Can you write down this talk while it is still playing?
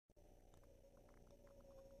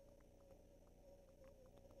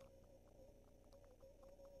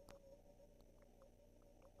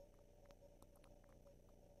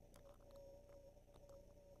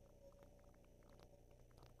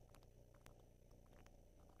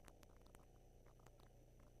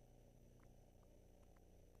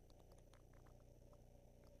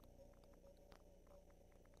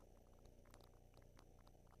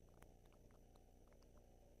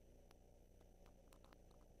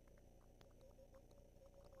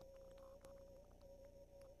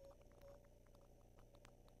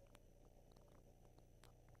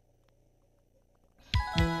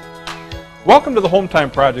Welcome to the Home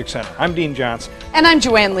Time Project Center. I'm Dean Johnson. And I'm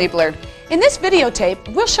Joanne Liebler. In this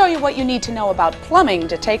videotape, we'll show you what you need to know about plumbing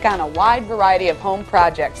to take on a wide variety of home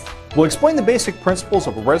projects. We'll explain the basic principles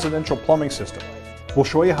of a residential plumbing system. We'll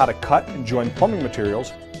show you how to cut and join plumbing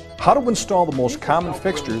materials, how to install the most common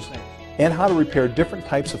fixtures, and how to repair different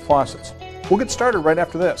types of faucets. We'll get started right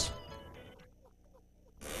after this.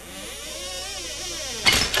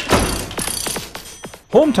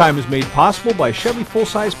 Home Time is made possible by Chevy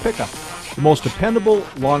full-size pickup, the most dependable,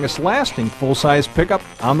 longest-lasting full-size pickup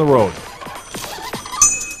on the road.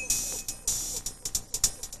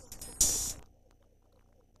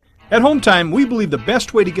 At Home Time, we believe the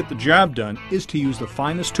best way to get the job done is to use the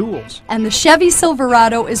finest tools. And the Chevy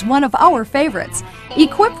Silverado is one of our favorites.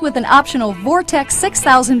 Equipped with an optional Vortex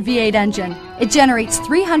 6000 V8 engine, it generates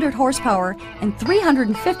 300 horsepower and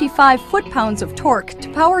 355 foot-pounds of torque to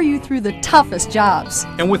power you through the toughest jobs.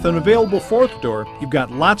 And with an available fourth door, you've got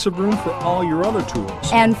lots of room for all your other tools.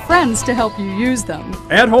 And friends to help you use them.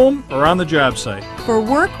 At home or on the job site. For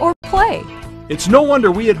work or play. It's no wonder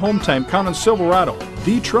we at Home Time count on Silverado,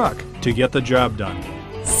 the truck, to get the job done.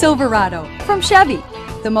 Silverado from Chevy,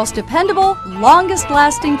 the most dependable,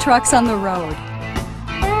 longest-lasting trucks on the road.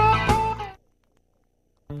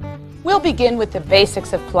 We'll begin with the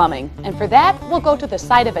basics of plumbing, and for that, we'll go to the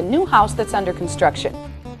site of a new house that's under construction.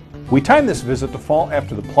 We timed this visit to fall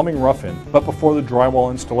after the plumbing rough-in, but before the drywall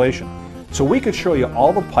installation, so we could show you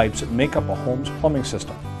all the pipes that make up a home's plumbing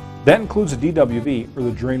system. That includes the DWV, or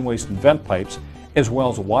the drain, waste, and vent pipes, as well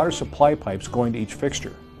as the water supply pipes going to each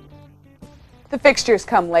fixture. The fixtures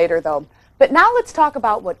come later, though. But now let's talk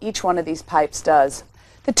about what each one of these pipes does.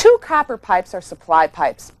 The two copper pipes are supply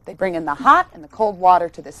pipes. They bring in the hot and the cold water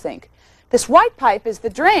to the sink. This white pipe is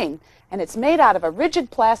the drain, and it's made out of a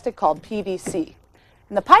rigid plastic called PVC.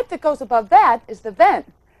 And the pipe that goes above that is the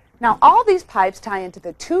vent. Now, all these pipes tie into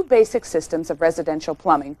the two basic systems of residential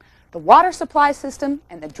plumbing, the water supply system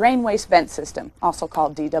and the drain waste vent system, also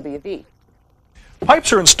called DWV.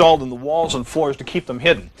 Pipes are installed in the walls and floors to keep them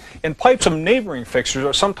hidden, and pipes of neighboring fixtures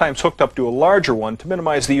are sometimes hooked up to a larger one to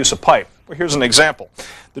minimize the use of pipe. Well, here's an example.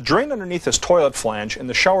 The drain underneath this toilet flange and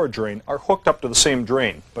the shower drain are hooked up to the same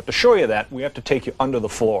drain, but to show you that, we have to take you under the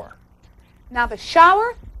floor. Now, the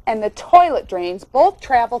shower and the toilet drains both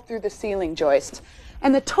travel through the ceiling joists,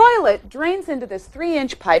 and the toilet drains into this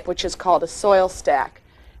 3-inch pipe, which is called a soil stack.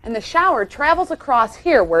 And the shower travels across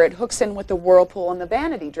here where it hooks in with the whirlpool and the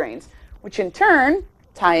vanity drains, which in turn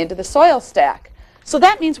tie into the soil stack. So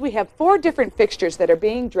that means we have 4 different fixtures that are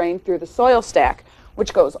being drained through the soil stack,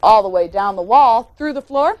 which goes all the way down the wall, through the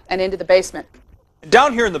floor, and into the basement.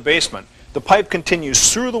 Down here in the basement, the pipe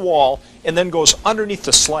continues through the wall and then goes underneath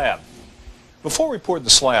the slab. Before we poured the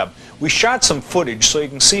slab, we shot some footage so you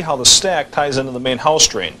can see how the stack ties into the main house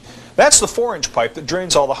drain. That's the 4-inch pipe that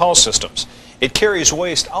drains all the house systems. It carries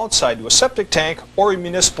waste outside to a septic tank or a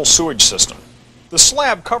municipal sewage system. The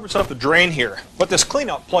slab covers up the drain here, but this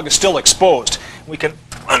cleanout plug is still exposed. We can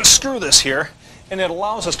unscrew this here, and it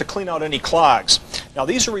allows us to clean out any clogs. Now,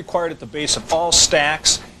 these are required at the base of all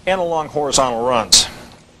stacks and along horizontal runs.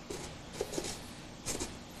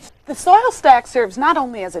 The soil stack serves not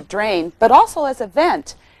only as a drain, but also as a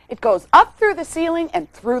vent. It goes up through the ceiling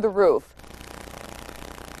and through the roof.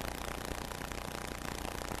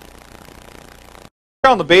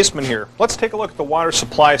 Down the basement here, let's take a look at the water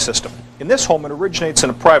supply system. In this home, it originates in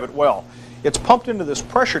a private well. It's pumped into this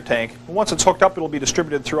pressure tank, and once it's hooked up, it'll be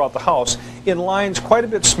distributed throughout the house in lines quite a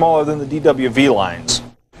bit smaller than the DWV lines.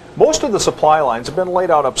 Most of the supply lines have been laid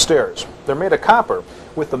out upstairs. They're made of copper,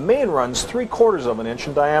 with the main runs 3/4 of an inch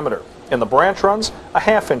in diameter, and the branch runs a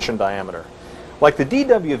 1/2 inch in diameter. Like the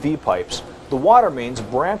DWV pipes, the water mains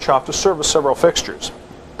branch off to service several fixtures.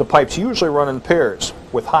 The pipes usually run in pairs,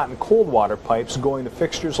 with hot and cold water pipes going to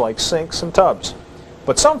fixtures like sinks and tubs.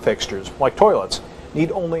 But some fixtures, like toilets,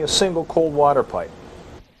 need only a single cold water pipe.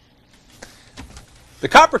 The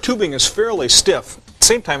copper tubing is fairly stiff. At the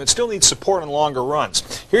same time, it still needs support on longer runs.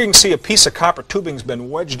 Here you can see a piece of copper tubing has been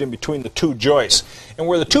wedged in between the two joists. And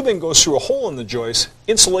where the tubing goes through a hole in the joist,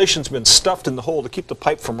 insulation's been stuffed in the hole to keep the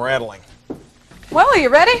pipe from rattling. Well, are you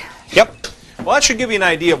ready? Yep. Well, that should give you an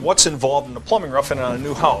idea of what's involved in a plumbing rough-in on a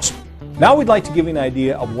new house. Now we'd like to give you an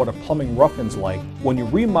idea of what a plumbing rough-in's like when you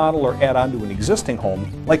remodel or add on to an existing home,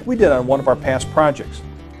 like we did on one of our past projects.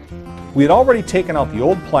 We had already taken out the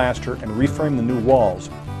old plaster and reframed the new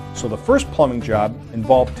walls, so the first plumbing job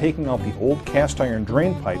involved taking out the old cast iron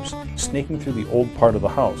drain pipes snaking through the old part of the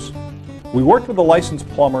house. We worked with a licensed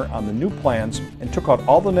plumber on the new plans and took out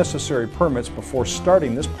all the necessary permits before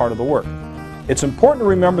starting this part of the work. It's important to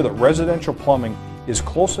remember that residential plumbing is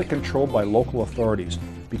closely controlled by local authorities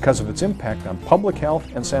because of its impact on public health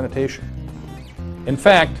and sanitation. In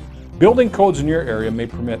fact, building codes in your area may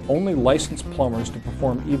permit only licensed plumbers to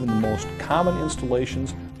perform even the most common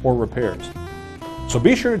installations or repairs. So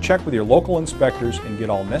be sure to check with your local inspectors and get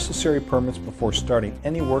all necessary permits before starting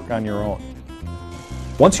any work on your own.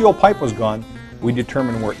 Once the old pipe was gone, we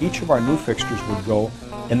determined where each of our new fixtures would go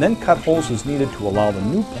and then cut holes as needed to allow the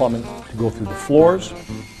new plumbing to go through the floors,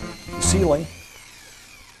 the ceiling,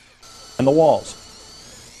 and the walls.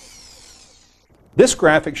 This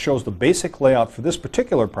graphic shows the basic layout for this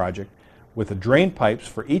particular project with the drain pipes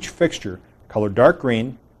for each fixture colored dark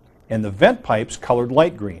green and the vent pipes colored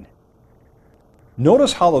light green.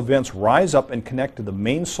 Notice how the vents rise up and connect to the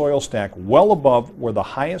main soil stack well above where the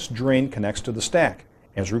highest drain connects to the stack,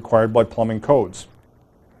 as required by plumbing codes.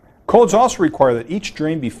 Codes also require that each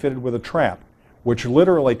drain be fitted with a trap, which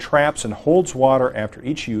literally traps and holds water after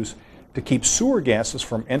each use to keep sewer gases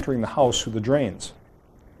from entering the house through the drains.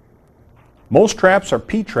 Most traps are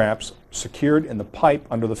P-traps secured in the pipe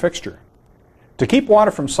under the fixture. To keep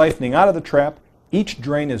water from siphoning out of the trap, each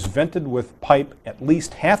drain is vented with pipe at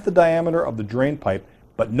least half the diameter of the drain pipe,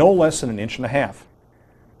 but no less than 1.5 inches.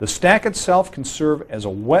 The stack itself can serve as a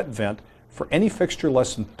wet vent for any fixture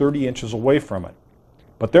less than 30 inches away from it.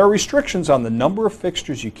 But there are restrictions on the number of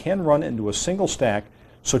fixtures you can run into a single stack,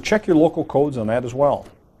 so check your local codes on that as well.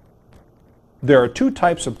 There are two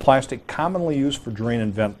types of plastic commonly used for drain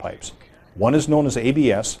and vent pipes. One is known as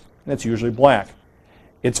ABS, and it's usually black.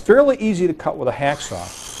 It's fairly easy to cut with a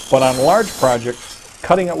hacksaw, but on large projects,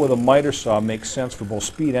 cutting it with a miter saw makes sense for both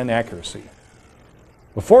speed and accuracy.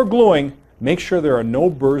 Before gluing, make sure there are no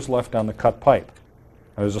burrs left on the cut pipe.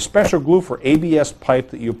 Now, there's a special glue for ABS pipe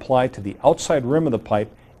that you apply to the outside rim of the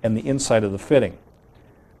pipe and the inside of the fitting.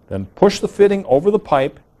 Then push the fitting over the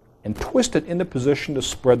pipe and twist it into position to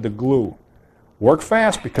spread the glue. Work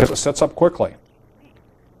fast because it sets up quickly.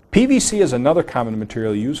 PVC is another common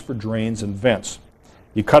material used for drains and vents.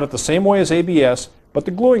 You cut it the same way as ABS, but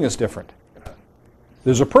the gluing is different.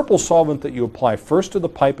 There's a purple solvent that you apply first to the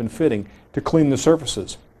pipe and fitting to clean the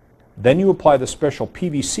surfaces. Then you apply the special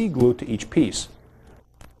PVC glue to each piece.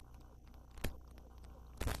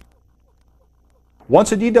 Once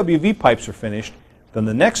the DWV pipes are finished, then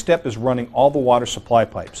the next step is running all the water supply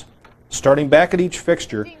pipes, starting back at each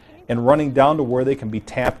fixture and running down to where they can be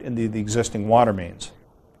tapped into the existing water mains.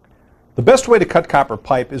 The best way to cut copper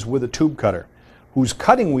pipe is with a tube cutter, whose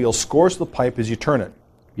cutting wheel scores the pipe as you turn it.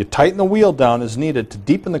 You tighten the wheel down as needed to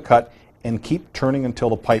deepen the cut and keep turning until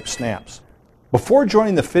the pipe snaps. Before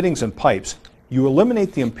joining the fittings and pipes, you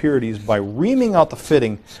eliminate the impurities by reaming out the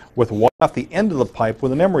fitting with water off the end of the pipe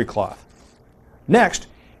with an emery cloth. Next,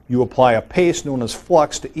 you apply a paste known as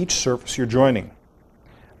flux to each surface you're joining.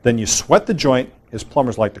 Then you sweat the joint, as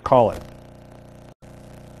plumbers like to call it.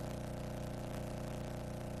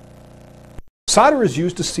 Solder is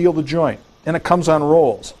used to seal the joint, and it comes on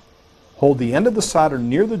rolls. Hold the end of the solder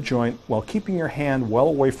near the joint while keeping your hand well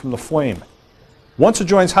away from the flame. Once the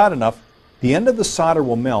joint's hot enough, the end of the solder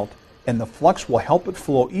will melt, and the flux will help it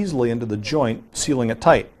flow easily into the joint, sealing it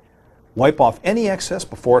tight. Wipe off any excess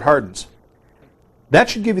before it hardens. That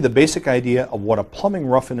should give you the basic idea of what a plumbing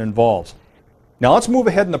rough-in involves. Now let's move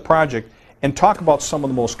ahead in the project and talk about some of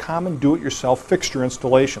the most common do-it-yourself fixture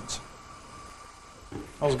installations.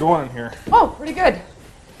 How's it going in here? Oh, pretty good.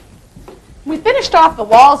 We finished off the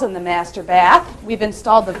walls in the master bath. We've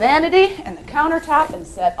installed the vanity and the countertop and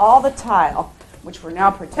set all the tile, which we're now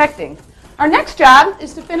protecting. Our next job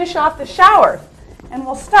is to finish off the shower. And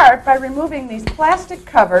we'll start by removing these plastic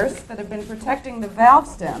covers that have been protecting the valve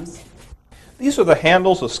stems. These are the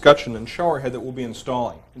handles, the scutcheon, and shower head that we'll be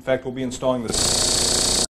installing. In fact, we'll be installing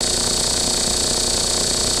this,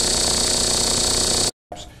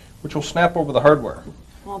 which will snap over the hardware.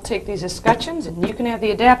 I'll take these escutcheons and you can have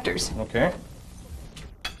the adapters. Okay.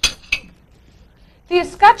 The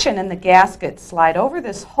escutcheon and the gasket slide over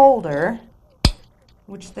this holder,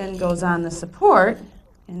 which then goes on the support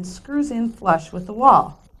and screws in flush with the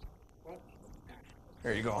wall.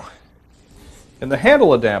 There you go. And the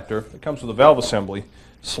handle adapter that comes with the valve assembly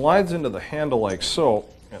slides into the handle like so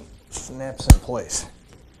and snaps in place.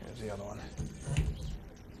 Here's the other one.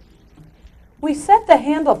 We set the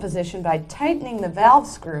handle position by tightening the valve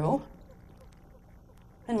screw,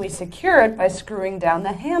 and we secure it by screwing down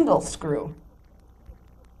the handle screw.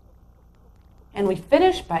 And we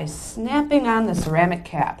finish by snapping on the ceramic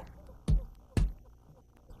cap.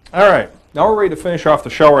 All right, now we're ready to finish off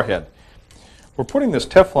the shower head. We're putting this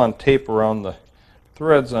Teflon tape around the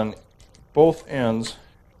threads on both ends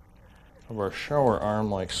of our shower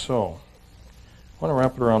arm like so. I want to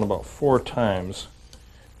wrap it around about 4 times.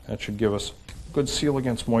 That should give us a good seal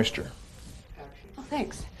against moisture. Oh,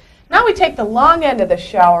 thanks. Now we take the long end of the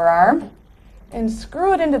shower arm and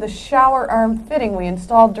screw it into the shower arm fitting we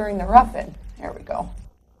installed during the rough-in. There we go.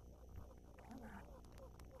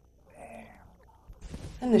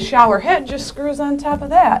 And the shower head just screws on top of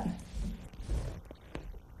that.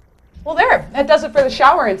 Well, there, that does it for the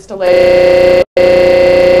shower installation.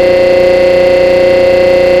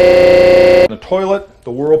 The toilet,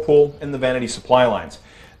 the whirlpool, and the vanity supply lines.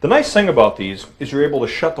 The nice thing about these is you're able to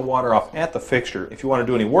shut the water off at the fixture if you want to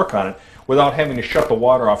do any work on it without having to shut the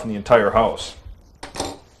water off in the entire house.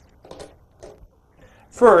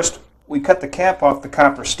 First, we cut the cap off the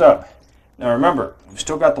copper stub. Now remember, we've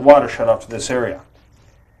still got the water shut off to this area.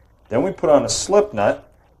 Then we put on a slip nut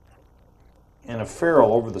and a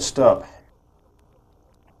ferrule over the stub.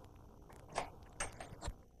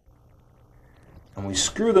 And we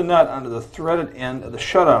screw the nut onto the threaded end of the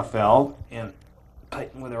shutoff valve and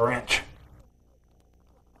tighten with a wrench.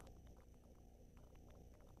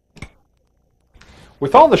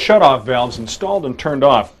 With all the shutoff valves installed and turned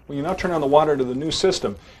off, we can now turn on the water to the new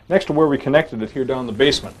system next to where we connected it here down in the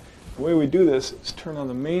basement. The way we do this is turn on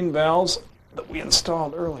the main valves that we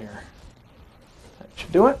installed earlier. That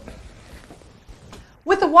should do it.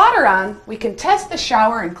 With the water on, we can test the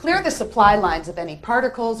shower and clear the supply lines of any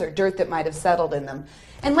particles or dirt that might have settled in them.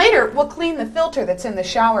 And later, we'll clean the filter that's in the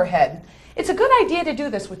shower head. It's a good idea to do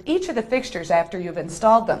this with each of the fixtures after you've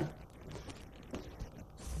installed them.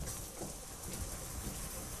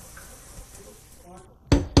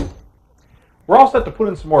 We're all set to put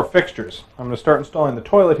in some more fixtures. I'm going to start installing the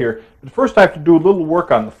toilet here, but first I have to do a little work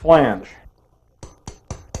on the flange.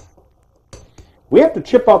 We have to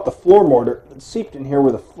chip out the floor mortar that's seeped in here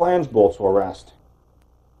where the flange bolts will rest.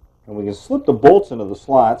 And we can slip the bolts into the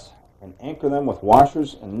slots and anchor them with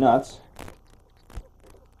washers and nuts.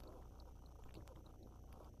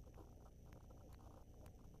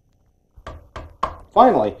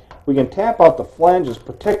 Finally, we can tap out the flange's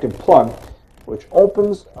protective plug, which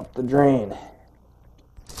opens up the drain.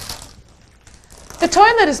 The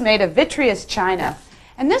toilet is made of vitreous china,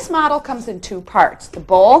 and this model comes in two parts, the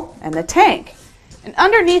bowl and the tank. And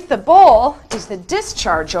underneath the bowl is the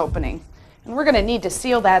discharge opening, and we're going to need to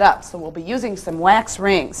seal that up, so we'll be using some wax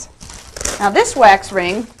rings. Now this wax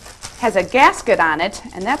ring has a gasket on it,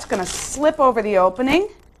 and that's going to slip over the opening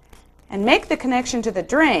and make the connection to the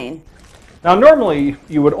drain. Now normally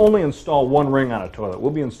you would only install one ring on a toilet.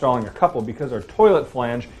 We'll be installing a couple because our toilet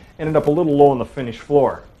flange ended up a little low on the finished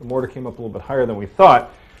floor. The mortar came up a little bit higher than we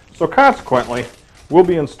thought, so consequently we'll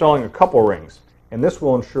be installing a couple rings, and this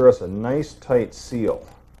will ensure us a nice tight seal.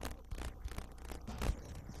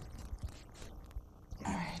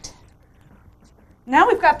 All right. Now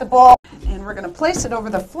we've got the bowl, and we're going to place it over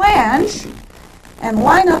the flange and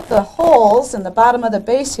line up the holes in the bottom of the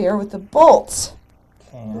base here with the bolts.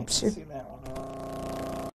 Oops, see that one.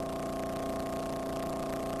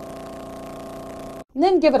 And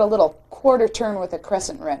then give it a little quarter turn with a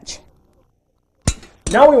crescent wrench.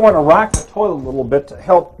 Now we want to rock the toilet a little bit to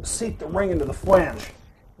help seat the ring into the flange.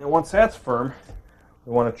 And once that's firm,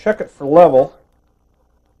 we want to check it for level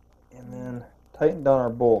and then tighten down our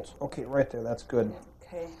bolts. Okay, right there, that's good.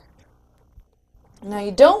 Okay. Now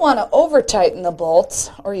you don't want to over tighten the bolts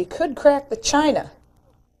or you could crack the china.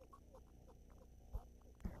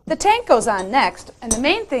 The tank goes on next, and the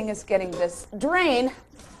main thing is getting this drain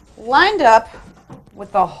lined up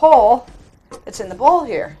with the hole that's in the bowl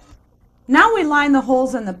here. Now we line the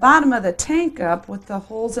holes in the bottom of the tank up with the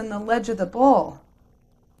holes in the ledge of the bowl.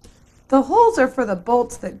 The holes are for the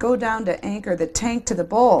bolts that go down to anchor the tank to the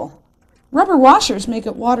bowl. Rubber washers make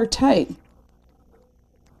it watertight.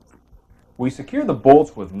 We secure the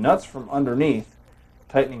bolts with nuts from underneath,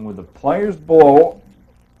 tightening with the pliers below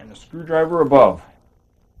and a screwdriver above.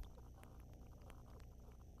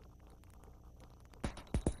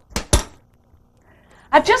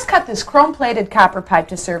 I've just cut this chrome-plated copper pipe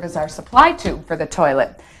to serve as our supply tube for the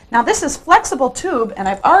toilet. Now this is flexible tube, and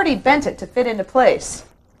I've already bent it to fit into place.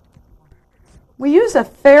 We use a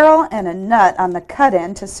ferrule and a nut on the cut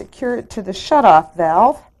end to secure it to the shutoff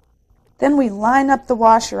valve. Then we line up the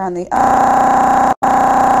washer on the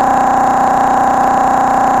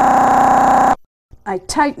I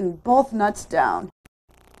tighten both nuts down.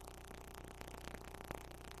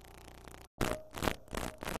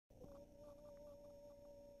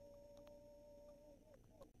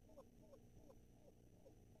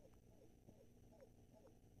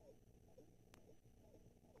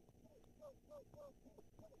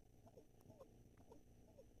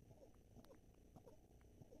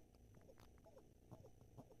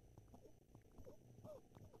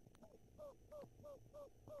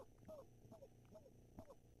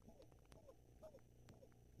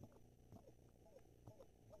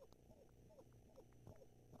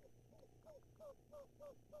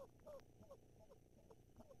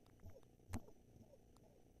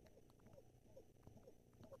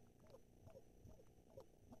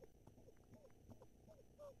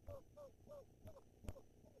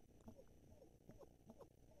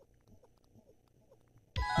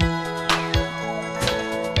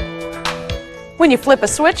 When you flip a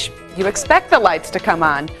switch, you expect the lights to come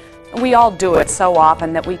on. We all do it so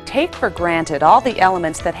often that we take for granted all the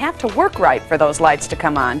elements that have to work right for those lights to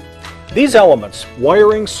come on. These elements,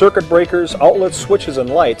 wiring, circuit breakers, outlets, switches, and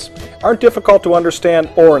lights, aren't difficult to understand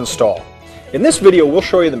or install. In this video, we'll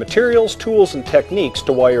show you the materials, tools, and techniques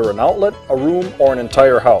to wire an outlet, a room, or an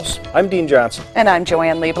entire house. I'm Dean Johnson. And I'm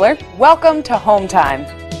Joanne Liebler. Welcome to Home Time.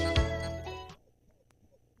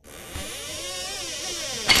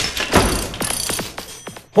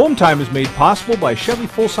 Home Time is made possible by Chevy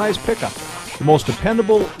full-size pickup, the most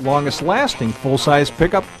dependable, longest-lasting full-size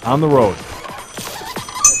pickup on the road.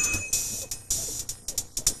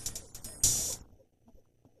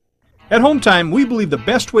 At Home Time, we believe the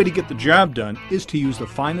best way to get the job done is to use the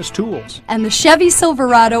finest tools. And the Chevy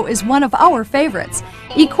Silverado is one of our favorites.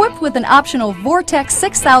 Equipped with an optional Vortex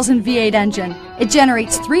 6000 V8 engine, it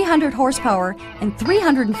generates 300 horsepower and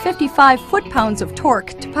 355 foot-pounds of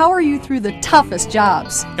torque to power you through the toughest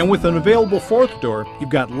jobs. And with an available fourth door, you've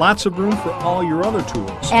got lots of room for all your other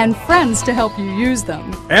tools. And friends to help you use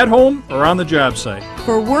them. At home or on the job site.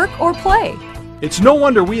 For work or play. It's no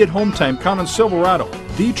wonder we at Home Time count on Silverado,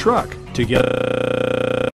 the truck, to get...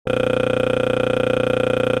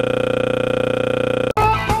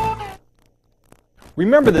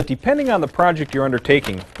 Remember that depending on the project you're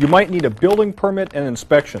undertaking, you might need a building permit and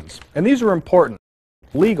inspections. And these are important,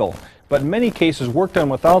 legal, but in many cases work done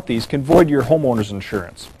without these can void your homeowner's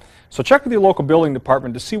insurance. So check with your local building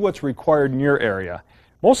department to see what's required in your area.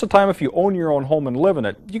 Most of the time, if you own your own home and live in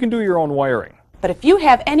it, you can do your own wiring. But if you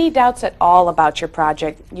have any doubts at all about your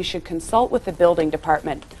project, you should consult with the building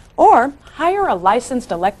department or hire a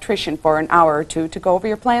licensed electrician for an hour or two to go over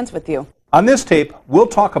your plans with you. On this tape, we'll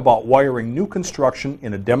talk about wiring new construction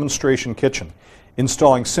in a demonstration kitchen,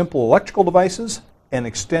 installing simple electrical devices, and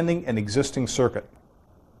extending an existing circuit.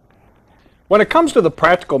 When it comes to the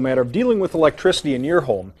practical matter of dealing with electricity in your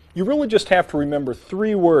home, you really just have to remember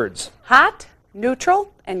three words. Hot,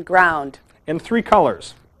 neutral, and ground. And three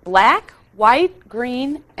colors. Black, white,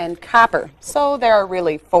 green, and copper. So there are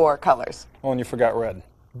really four colors. Oh, and you forgot red.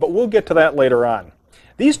 But we'll get to that later on.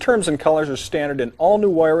 These terms and colors are standard in all new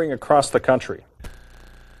wiring across the country.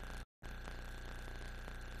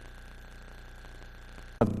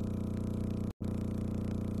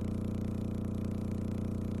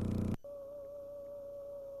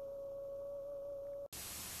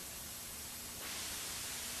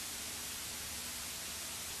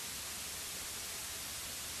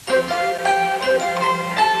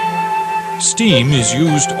 Steam is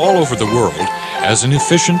used all over the world as an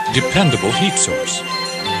efficient, dependable heat source.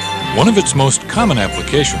 One of its most common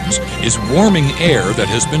applications is warming air that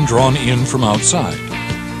has been drawn in from outside.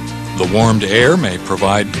 The warmed air may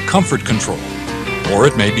provide comfort control, or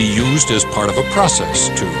it may be used as part of a process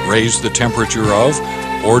to raise the temperature of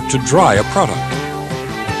or to dry a product.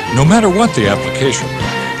 No matter what the application,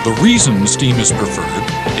 the reason steam is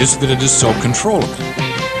preferred is that it is so controllable.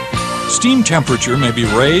 Steam temperature may be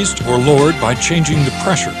raised or lowered by changing the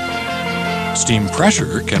pressure. Steam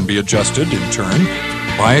pressure can be adjusted, in turn,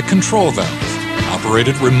 by a control valve,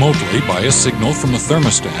 operated remotely by a signal from a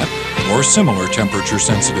thermostat or similar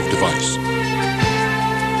temperature-sensitive device.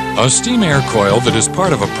 A steam air coil that is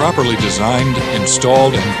part of a properly designed,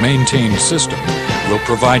 installed, and maintained system will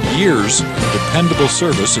provide years of dependable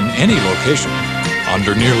service in any location,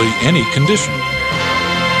 under nearly any condition.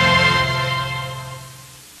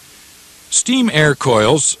 Steam air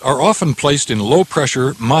coils are often placed in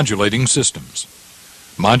low-pressure modulating systems.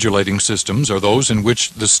 Modulating systems are those in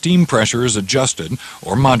which the steam pressure is adjusted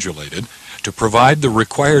or modulated to provide the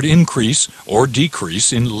required increase or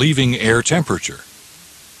decrease in leaving air temperature.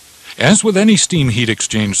 As with any steam heat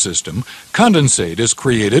exchange system, condensate is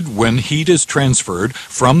created when heat is transferred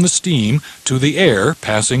from the steam to the air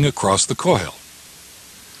passing across the coil.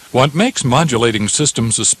 What makes modulating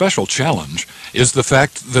systems a special challenge is the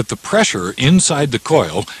fact that the pressure inside the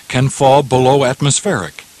coil can fall below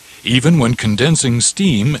atmospheric, even when condensing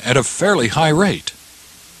steam at a fairly high rate.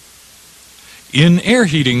 In air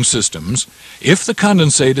heating systems, if the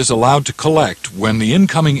condensate is allowed to collect when the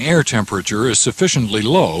incoming air temperature is sufficiently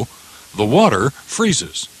low, the water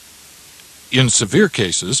freezes. In severe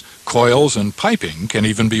cases, coils and piping can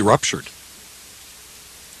even be ruptured.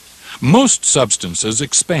 Most substances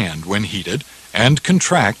expand when heated and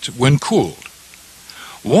contract when cooled.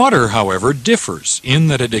 Water, however, differs in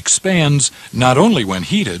that it expands not only when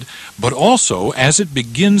heated, but also as it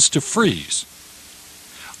begins to freeze.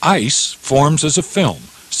 Ice forms as a film,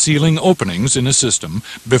 sealing openings in a system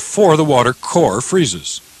before the water core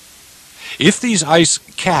freezes. If these ice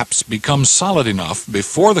caps become solid enough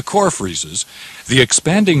before the core freezes, the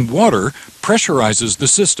expanding water pressurizes the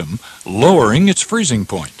system, lowering its freezing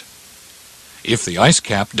point. If the ice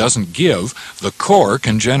cap doesn't give, the core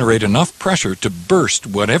can generate enough pressure to burst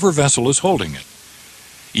whatever vessel is holding it.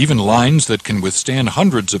 Even lines that can withstand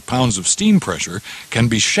hundreds of pounds of steam pressure can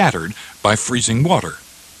be shattered by freezing water.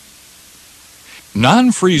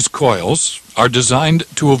 Non-freeze coils are designed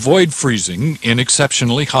to avoid freezing in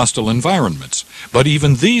exceptionally hostile environments, but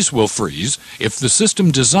even these will freeze if the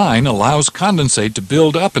system design allows condensate to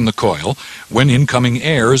build up in the coil when incoming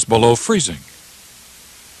air is below freezing.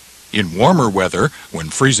 In warmer weather, when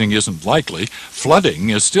freezing isn't likely, flooding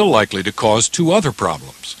is still likely to cause two other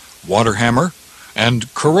problems: water hammer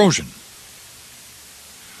and corrosion.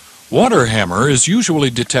 Water hammer is usually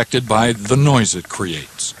detected by the noise it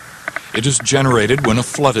creates. It is generated when a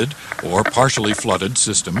flooded or partially flooded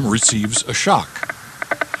system receives a shock.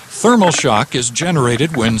 Thermal shock is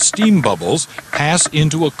generated when steam bubbles pass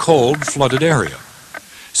into a cold, flooded area.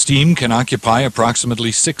 Steam can occupy approximately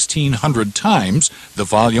 1,600 times the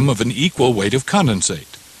volume of an equal weight of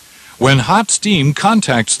condensate. When hot steam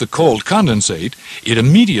contacts the cold condensate, it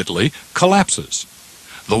immediately collapses.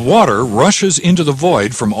 The water rushes into the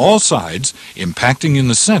void from all sides, impacting in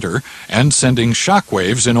the center and sending shock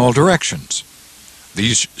waves in all directions.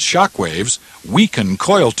 These shock waves weaken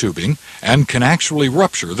coil tubing and can actually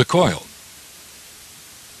rupture the coil.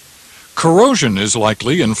 Corrosion is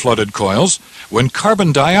likely in flooded coils when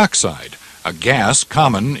carbon dioxide, a gas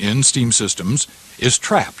common in steam systems, is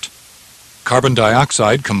trapped. Carbon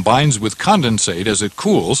dioxide combines with condensate as it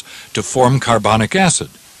cools to form carbonic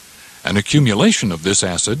acid. An accumulation of this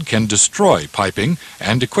acid can destroy piping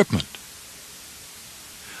and equipment.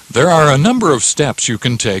 There are a number of steps you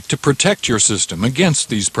can take to protect your system against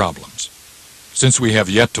these problems. Since we have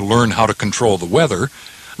yet to learn how to control the weather,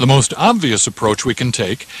 the most obvious approach we can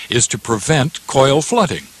take is to prevent coil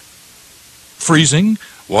flooding. Freezing,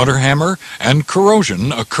 water hammer, and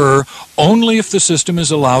corrosion occur only if the system is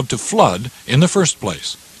allowed to flood in the first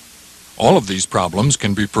place. All of these problems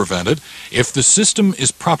can be prevented if the system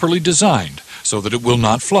is properly designed so that it will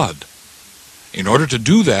not flood. In order to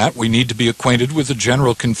do that, we need to be acquainted with the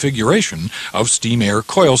general configuration of steam-air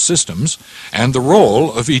coil systems and the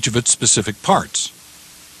role of each of its specific parts.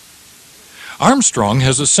 Armstrong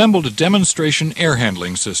has assembled a demonstration air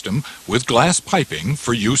handling system with glass piping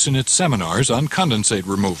for use in its seminars on condensate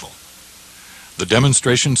removal. The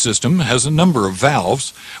demonstration system has a number of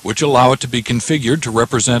valves which allow it to be configured to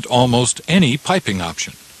represent almost any piping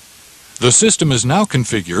option. The system is now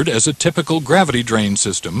configured as a typical gravity drain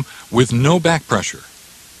system with no back pressure.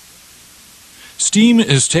 Steam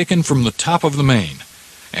is taken from the top of the main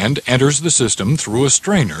and enters the system through a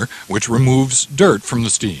strainer which removes dirt from the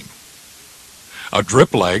steam. A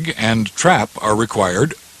drip leg and trap are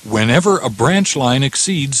required whenever a branch line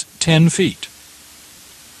exceeds 10 feet.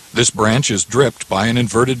 This branch is dripped by an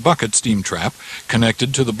inverted bucket steam trap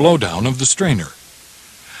connected to the blowdown of the strainer.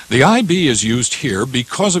 The IB is used here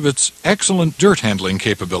because of its excellent dirt handling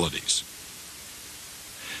capabilities.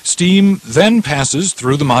 Steam then passes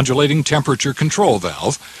through the modulating temperature control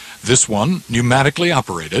valve, this one pneumatically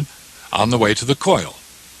operated, on the way to the coil.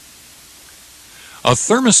 A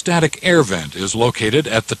thermostatic air vent is located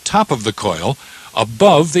at the top of the coil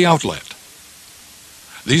above the outlet.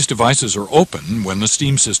 These devices are open when the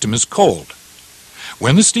steam system is cold.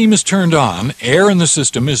 When the steam is turned on, air in the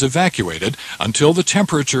system is evacuated until the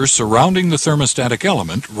temperature surrounding the thermostatic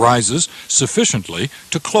element rises sufficiently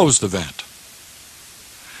to close the vent.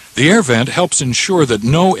 The air vent helps ensure that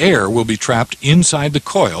no air will be trapped inside the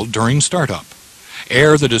coil during startup.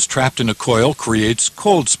 Air that is trapped in a coil creates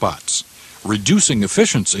cold spots, reducing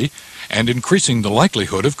efficiency and increasing the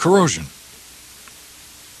likelihood of corrosion.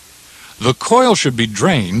 The coil should be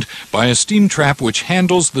drained by a steam trap which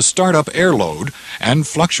handles the startup air load and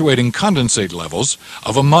fluctuating condensate levels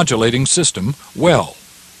of a modulating system well.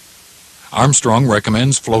 Armstrong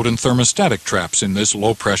recommends float and thermostatic traps in this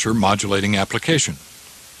low-pressure modulating application.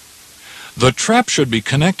 The trap should be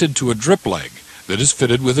connected to a drip leg that is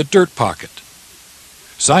fitted with a dirt pocket.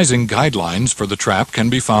 Sizing guidelines for the trap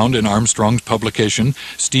can be found in Armstrong's publication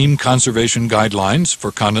Steam Conservation Guidelines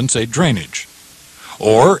for Condensate Drainage,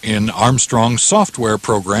 or in Armstrong's Software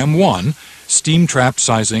Program 1, Steam Trap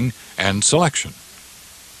Sizing and Selection.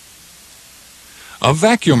 A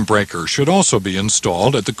vacuum breaker should also be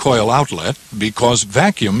installed at the coil outlet because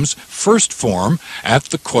vacuums first form at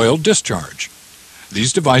the coil discharge.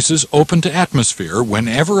 These devices open to atmosphere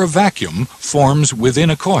whenever a vacuum forms within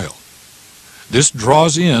a coil. This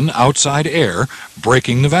draws in outside air,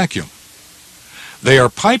 breaking the vacuum. They are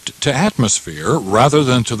piped to atmosphere rather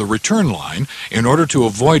than to the return line in order to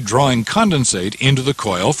avoid drawing condensate into the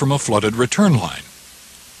coil from a flooded return line.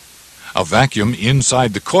 A vacuum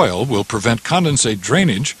inside the coil will prevent condensate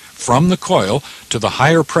drainage from the coil to the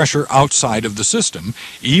higher pressure outside of the system,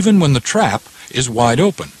 even when the trap is wide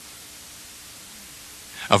open.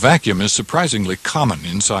 A vacuum is surprisingly common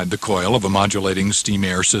inside the coil of a modulating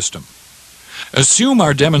steam-air system. Assume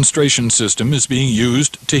our demonstration system is being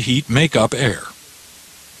used to heat make-up air.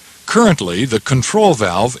 Currently, the control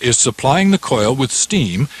valve is supplying the coil with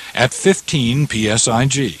steam at 15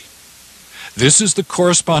 psig. This is the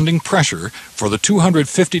corresponding pressure for the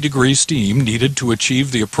 250-degree steam needed to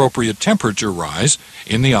achieve the appropriate temperature rise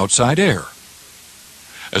in the outside air.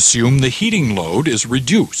 Assume the heating load is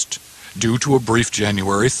reduced due to a brief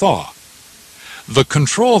January thaw. The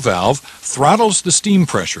control valve throttles the steam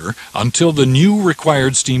pressure until the new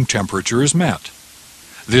required steam temperature is met.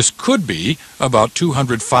 This could be about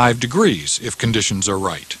 205 degrees if conditions are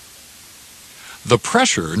right. The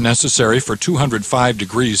pressure necessary for 205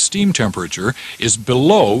 degrees steam temperature is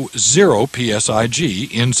below 0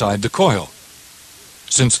 psig inside the coil.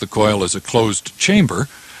 Since the coil is a closed chamber,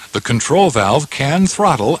 the control valve can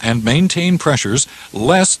throttle and maintain pressures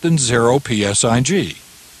less than 0 psig.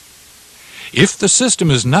 If the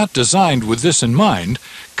system is not designed with this in mind,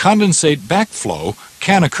 condensate backflow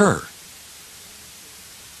can occur.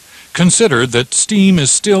 Consider that steam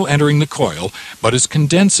is still entering the coil, but is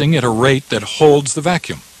condensing at a rate that holds the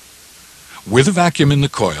vacuum. With a vacuum in the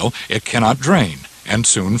coil, it cannot drain and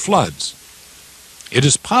soon floods. It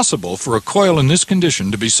is possible for a coil in this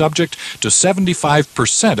condition to be subject to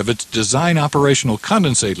 75% of its design operational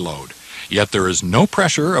condensate load, yet there is no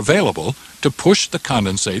pressure available to push the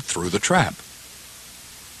condensate through the trap.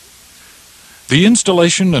 The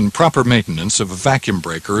installation and proper maintenance of a vacuum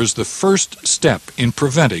breaker is the first step in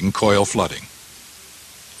preventing coil flooding.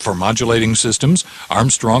 For modulating systems,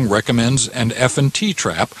 Armstrong recommends an F&T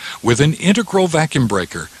trap with an integral vacuum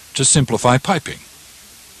breaker to simplify piping.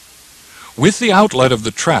 With the outlet of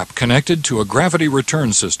the trap connected to a gravity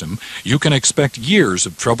return system, you can expect years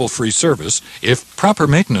of trouble-free service if proper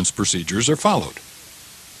maintenance procedures are followed.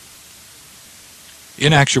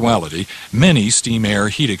 In actuality, many steam-air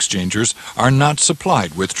heat exchangers are not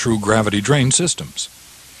supplied with true gravity drain systems.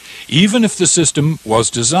 Even if the system was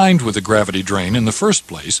designed with a gravity drain in the first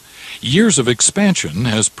place, years of expansion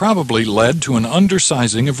has probably led to an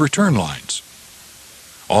undersizing of return lines.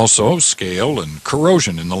 Also, scale and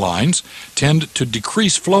corrosion in the lines tend to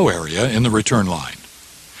decrease flow area in the return line.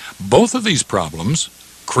 Both of these problems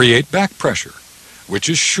create back pressure, which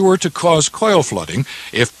is sure to cause coil flooding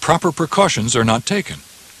if proper precautions are not taken.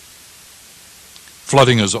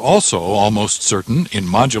 Flooding is also almost certain in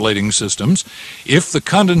modulating systems if the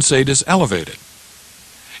condensate is elevated.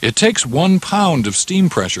 It takes 1 pound of steam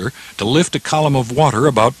pressure to lift a column of water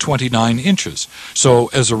about 29 inches, so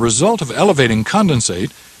as a result of elevating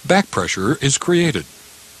condensate, back pressure is created.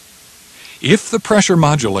 If the pressure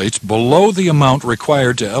modulates below the amount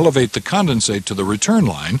required to elevate the condensate to the return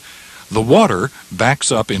line, the water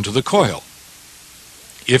backs up into the coil.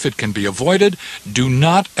 If it can be avoided, do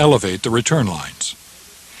not elevate the return lines.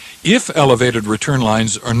 If elevated return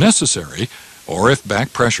lines are necessary, or if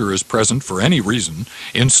back pressure is present for any reason,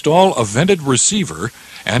 install a vented receiver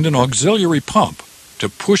and an auxiliary pump to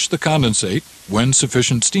push the condensate when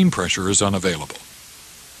sufficient steam pressure is unavailable.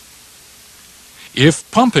 If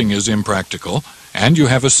pumping is impractical and you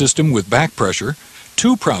have a system with back pressure,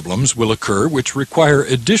 2 problems will occur which require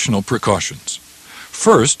additional precautions.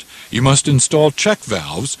 First, you must install check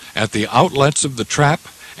valves at the outlets of the trap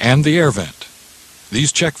and the air vent.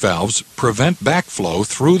 These check valves prevent backflow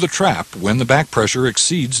through the trap when the back pressure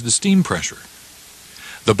exceeds the steam pressure.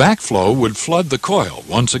 The backflow would flood the coil,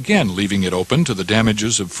 once again leaving it open to the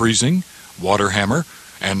damages of freezing, water hammer,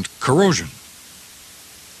 and corrosion.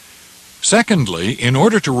 Secondly, in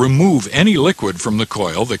order to remove any liquid from the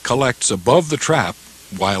coil that collects above the trap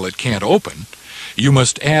while it can't open, you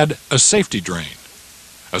must add a safety drain.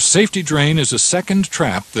 A safety drain is a second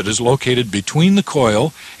trap that is located between the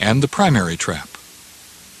coil and the primary trap.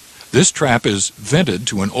 This trap is vented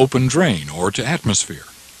to an open drain or to atmosphere.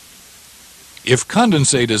 If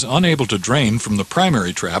condensate is unable to drain from the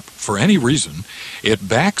primary trap for any reason, it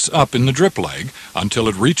backs up in the drip leg until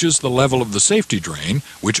it reaches the level of the safety drain,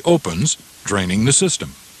 which opens, draining the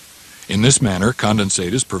system. In this manner,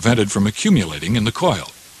 condensate is prevented from accumulating in the coil.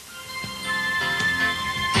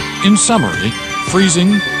 In summary,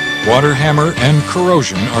 freezing, water hammer, and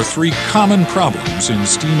corrosion are 3 common problems in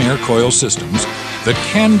steam-air coil systems that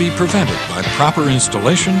can be prevented by proper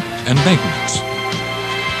installation and maintenance.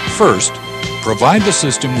 First, provide the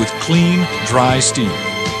system with clean, dry steam.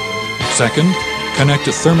 Second, connect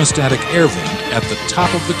a thermostatic air vent at the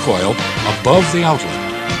top of the coil above the outlet.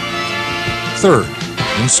 Third,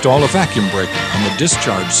 install a vacuum breaker on the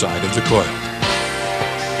discharge side of the coil.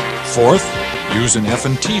 Fourth, use an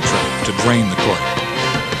F&T trap to drain the coil.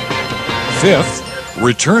 Fifth,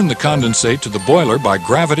 return the condensate to the boiler by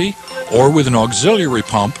gravity or with an auxiliary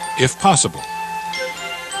pump if possible.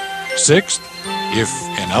 Sixth, if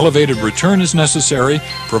an elevated return is necessary,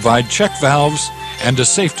 provide check valves and a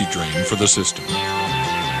safety drain for the system.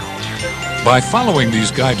 By following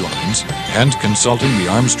these guidelines and consulting the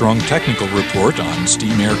Armstrong Technical Report on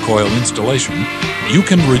steam air coil installation, you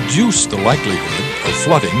can reduce the likelihood of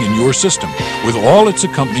flooding in your system with all its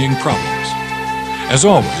accompanying problems. As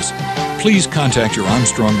always, please contact your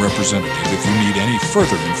Armstrong representative if you need any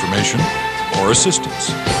further information or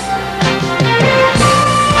assistance.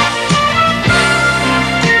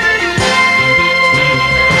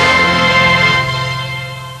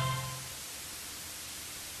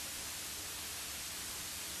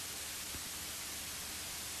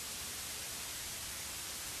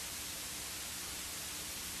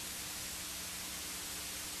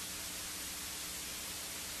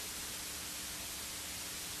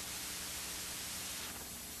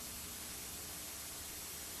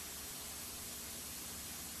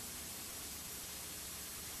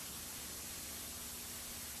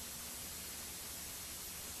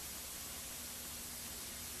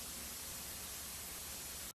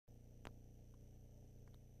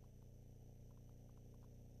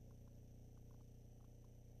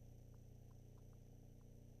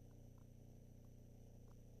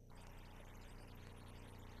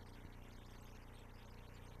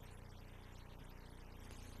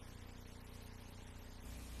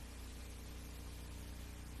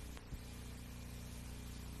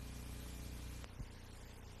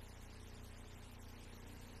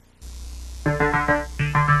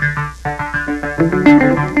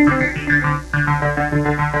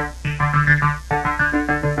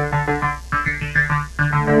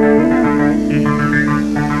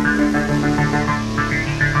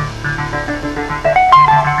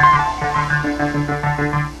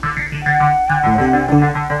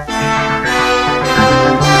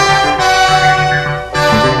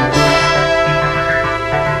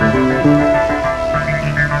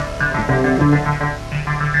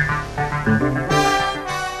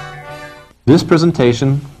 This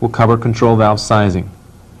presentation will cover control valve sizing.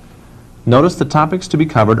 Notice the topics to be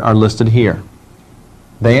covered are listed here.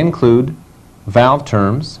 They include valve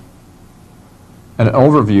terms, an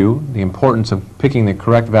overview, the importance of picking the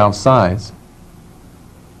correct valve size,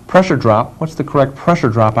 pressure drop, what's the correct pressure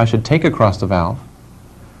drop I should take across the valve.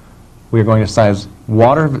 We are going to size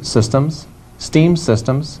water systems, steam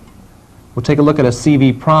systems. We'll take a look at a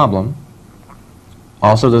CV problem.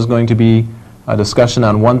 Also, there's going to be a discussion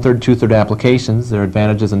on 1/3, 2/3 applications, their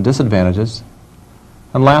advantages and disadvantages.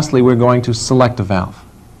 And lastly, we're going to select a valve.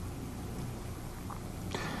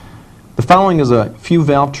 The following is a few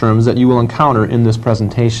valve terms that you will encounter in this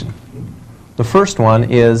presentation. The first one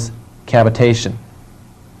is cavitation.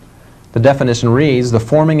 The definition reads, the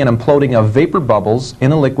forming and imploding of vapor bubbles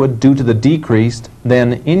in a liquid due to the decreased,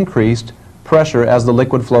 then increased pressure as the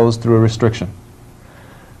liquid flows through a restriction.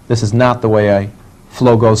 This is not the way a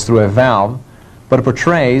flow goes through a valve, but it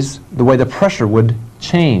portrays the way the pressure would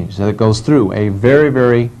change as it goes through a very,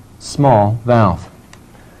 very small valve.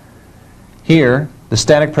 Here, the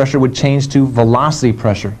static pressure would change to velocity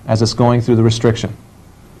pressure as it's going through the restriction.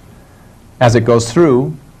 As it goes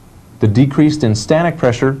through, the decrease in static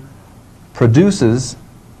pressure produces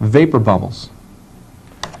vapor bubbles.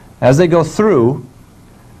 As they go through,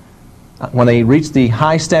 when they reach the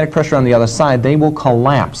high static pressure on the other side, they will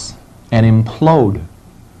collapse and implode.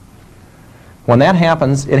 When that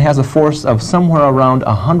happens, it has a force of somewhere around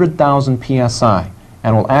 100,000 psi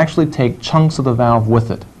and will actually take chunks of the valve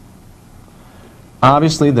with it.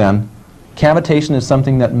 Obviously then, cavitation is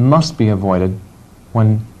something that must be avoided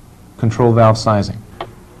when control valve sizing.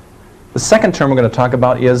 The second term we're going to talk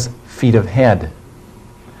about is feet of head.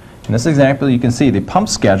 In this example, you can see the pump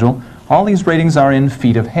schedule. All these ratings are in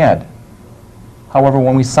feet of head. However,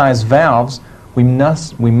 when we size valves, we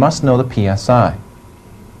must know the PSI.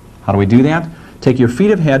 How do we do that? Take your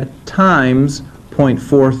feet of head times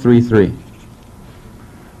 0.433.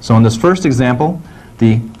 So in this first example,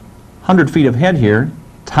 the 100 feet of head here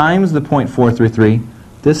times the 0.433,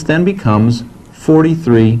 this then becomes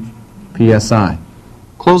 43 PSI.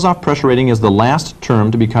 Close-off pressure rating is the last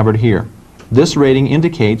term to be covered here. This rating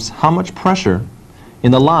indicates how much pressure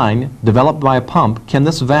in the line developed by a pump can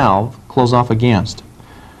this valve close off against.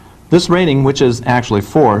 This rating, which is actually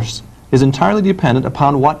force, is entirely dependent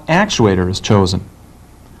upon what actuator is chosen.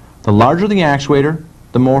 The larger the actuator,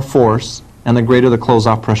 the more force, and the greater the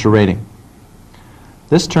close-off pressure rating.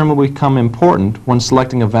 This term will become important when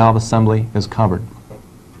selecting a valve assembly is covered.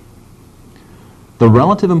 The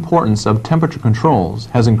relative importance of temperature controls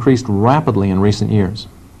has increased rapidly in recent years.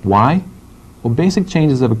 Why? Well, basic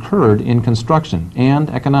changes have occurred in construction and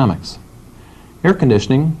economics. Air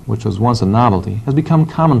conditioning, which was once a novelty, has become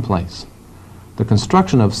commonplace. The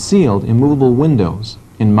construction of sealed, immovable windows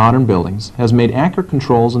in modern buildings has made accurate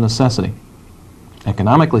controls a necessity.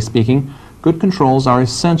 Economically speaking, good controls are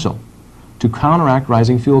essential to counteract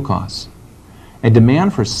rising fuel costs. A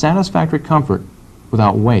demand for satisfactory comfort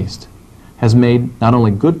without waste has made not only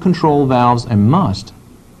good control valves a must,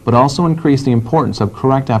 but also increased the importance of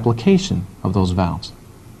correct application of those valves.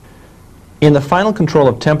 In the final control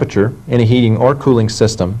of temperature in a heating or cooling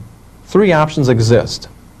system, three options exist.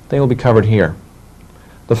 They will be covered here.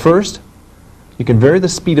 The first, you can vary the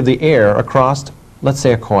speed of the air across, let's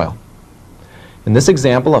say, a coil. In this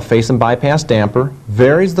example, a face and bypass damper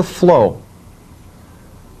varies the flow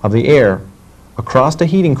of the air across a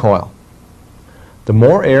heating coil. The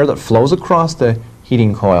more air that flows across the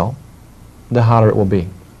heating coil, the hotter it will be.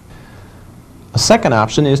 A second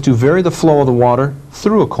option is to vary the flow of the water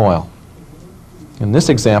through a coil. In this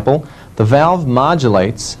example, the valve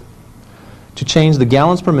modulates to change the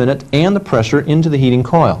gallons per minute and the pressure into the heating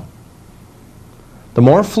coil. The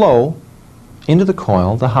more flow into the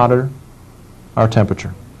coil, the hotter our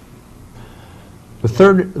temperature. The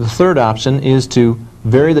third option is to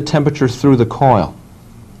vary the temperature through the coil.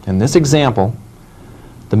 In this example,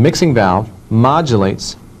 the mixing valve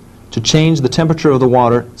modulates to change the temperature of the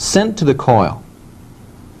water sent to the coil.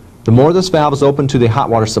 The more this valve is open to the hot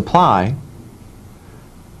water supply,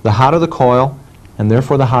 the hotter the coil, and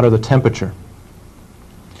therefore the hotter the temperature.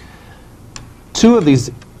 Two of these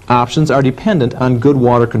options are dependent on good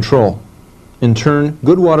water control. In turn,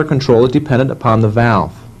 good water control is dependent upon the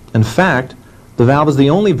valve. In fact, the valve is the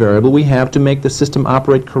only variable we have to make the system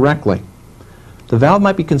operate correctly. The valve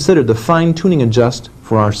might be considered the fine-tuning adjust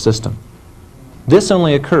for our system. This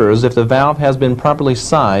only occurs if the valve has been properly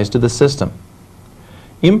sized to the system.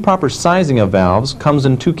 Improper sizing of valves comes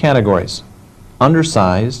in two categories: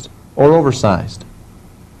 undersized or oversized.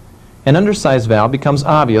 An undersized valve becomes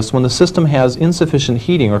obvious when the system has insufficient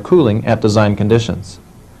heating or cooling at design conditions.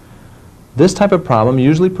 This type of problem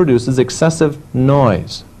usually produces excessive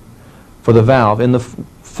noise for the valve in the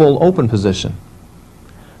full open position.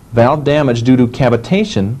 Valve damage due to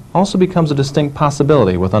cavitation also becomes a distinct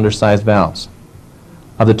possibility with undersized valves.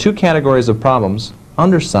 Of the two categories of problems,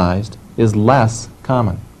 undersized is less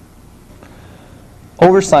common.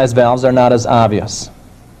 Oversized valves are not as obvious,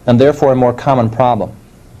 and therefore a more common problem.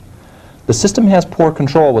 The system has poor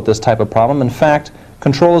control with this type of problem. In fact,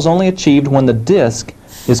 control is only achieved when the disc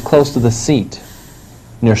is close to the seat,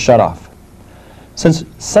 near shutoff. Since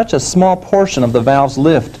such a small portion of the valve's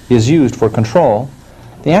lift is used for control,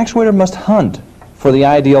 the actuator must hunt for the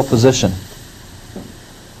ideal position.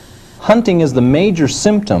 Hunting is the major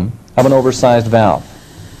symptom of an oversized valve.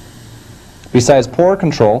 Besides poor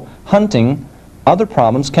control, hunting, other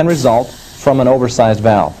problems can result from an oversized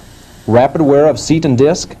valve: rapid wear of seat and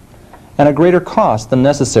disc, and a greater cost than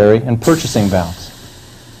necessary in purchasing valves.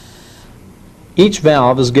 Each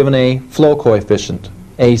valve is given a flow coefficient,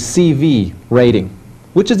 a CV rating,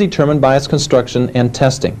 which is determined by its construction and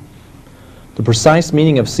testing. The precise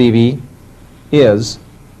meaning of CV is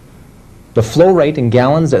the flow rate in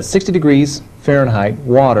gallons at 60 degrees Fahrenheit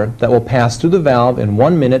water that will pass through the valve in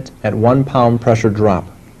 1 minute at 1 pound pressure drop.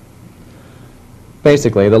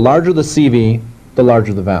 Basically, the larger the CV, the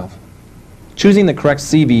larger the valve. Choosing the correct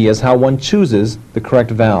CV is how one chooses the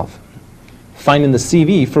correct valve. Finding the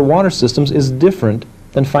CV for water systems is different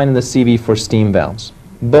than finding the CV for steam valves.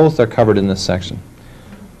 Both are covered in this section.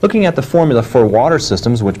 Looking at the formula for water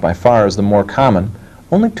systems, which by far is the more common,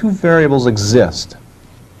 only two variables exist: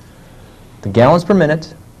 the gallons per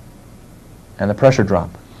minute and the pressure drop.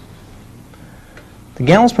 The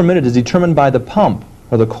gallons per minute is determined by the pump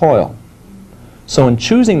or the coil. So in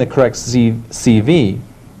choosing the correct CV,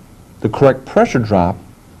 the correct pressure drop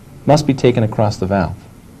must be taken across the valve.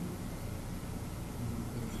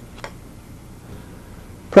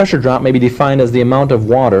 Pressure drop may be defined as the amount of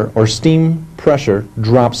water or steam pressure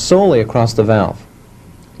dropped solely across the valve.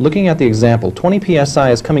 Looking at the example, 20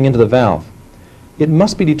 psi is coming into the valve. It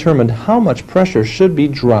must be determined how much pressure should be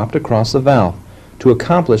dropped across the valve to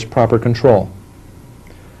accomplish proper control.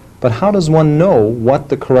 But how does one know what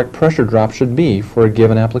the correct pressure drop should be for a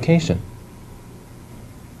given application?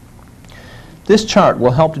 This chart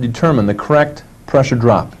will help to determine the correct pressure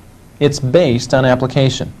drop. It's based on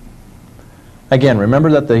application. Again, remember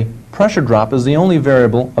that the pressure drop is the only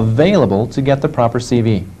variable available to get the proper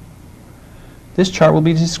CV. This chart will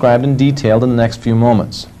be described in detail in the next few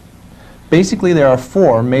moments. Basically, there are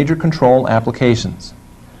 4 major control applications.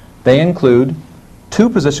 They include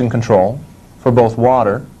 2-position control for both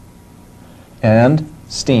water and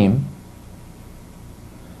steam,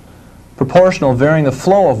 proportional varying the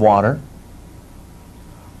flow of water,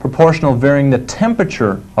 proportional varying the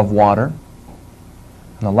temperature of water,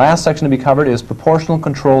 and the last section to be covered is proportional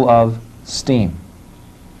control of steam.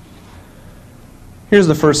 Here's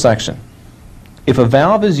the first section. If a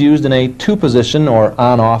valve is used in a 2-position or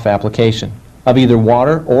on-off application of either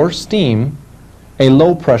water or steam, a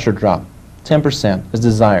low pressure drop, 10%, is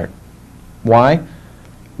desired. Why?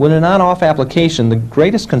 When in an on-off application, the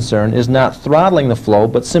greatest concern is not throttling the flow,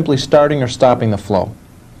 but simply starting or stopping the flow.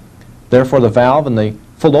 Therefore, the valve in the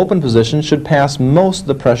full open position should pass most of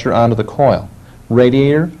the pressure onto the coil,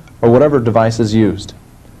 radiator, or whatever device is used.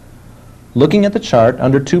 Looking at the chart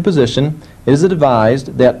under 2-position, it is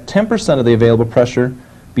advised that 10% of the available pressure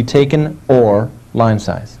be taken or line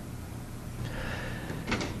size.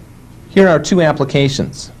 Here are 2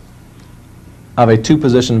 applications of a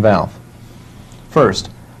 2-position valve. First,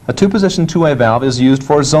 a 2-position two-way valve is used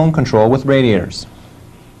for zone control with radiators.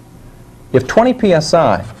 If 20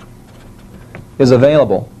 psi is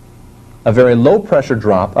available, a very low pressure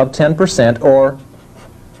drop of 10% or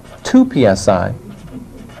 2 psi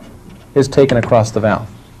is taken across the valve.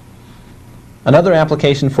 Another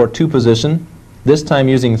application for 2-position, this time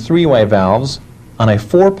using 3-way valves on a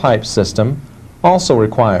 4-pipe system, also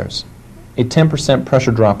requires a 10%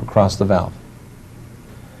 pressure drop across the valve.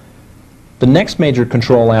 The next major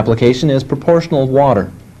control application is proportional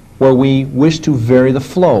water, where we wish to vary the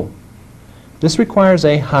flow. This requires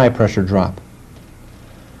a high pressure drop.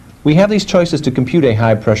 We have these choices to compute a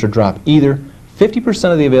high pressure drop. Either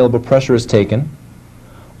 50% of the available pressure is taken,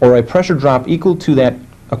 or a pressure drop equal to that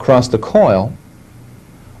across the coil,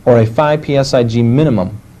 or a 5 psig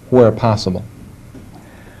minimum where possible.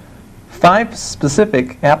 5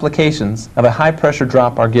 specific applications of a high pressure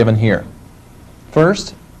drop are given here.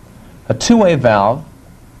 First, a 2-way valve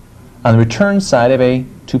on the return side of a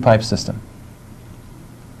 2-pipe system.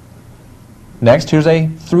 Next, here's a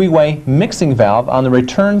 3-way mixing valve on the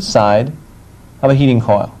return side of a heating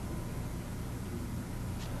coil.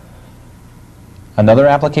 Another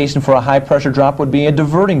application for a high pressure drop would be a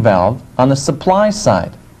diverting valve on the supply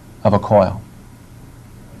side of a coil,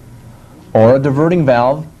 or a diverting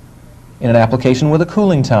valve in an application with a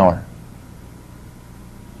cooling tower.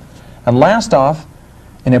 And last off,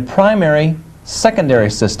 in a primary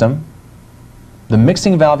secondary system, the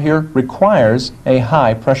mixing valve here requires a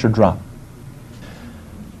high pressure drop.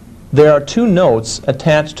 There are 2 notes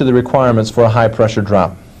attached to the requirements for a high pressure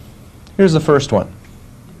drop. Here's the first one.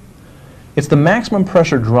 It's the maximum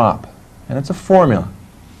pressure drop, and it's a formula.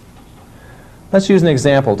 Let's use an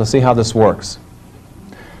example to see how this works.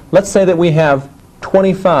 Let's say that we have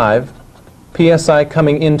 25 psi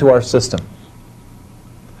coming into our system.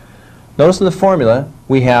 Notice in the formula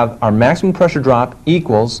we have our maximum pressure drop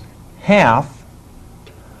equals half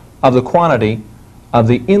of the quantity of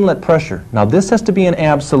the inlet pressure. Now this has to be an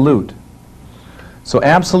absolute. So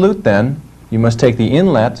absolute then, you must take the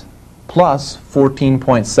inlet plus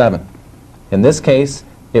 14.7. In this case,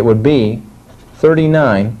 it would be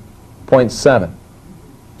 39.7.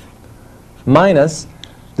 Minus,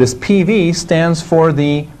 this PV stands for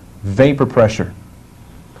the vapor pressure.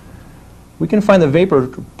 We can find the vapor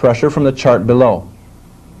pressure from the chart below.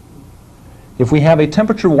 If we have a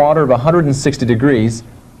temperature water of 160 degrees,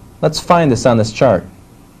 let's find this on this chart.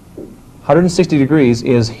 160 degrees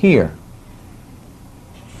is here,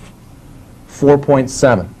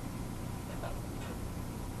 4.7.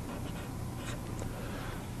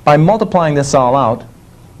 By multiplying this all out,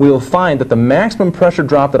 we will find that the maximum pressure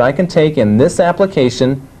drop that I can take in this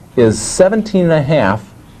application is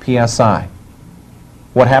 17.5 psi.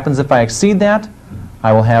 What happens if I exceed that?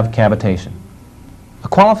 I will have cavitation. A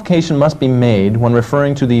qualification must be made when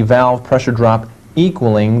referring to the valve pressure drop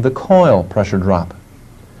equaling the coil pressure drop.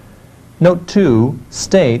 Note 2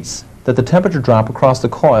 states that the temperature drop across the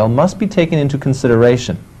coil must be taken into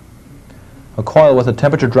consideration. A coil with a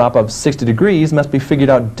temperature drop of 60 degrees must be figured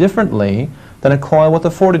out differently than a coil with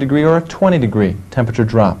a 40 degree or a 20 degree temperature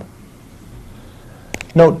drop.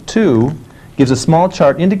 Note 2 gives a small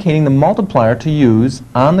chart indicating the multiplier to use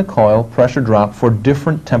on the coil pressure drop for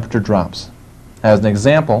different temperature drops. As an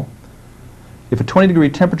example, if a 20 degree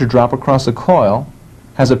temperature drop across a coil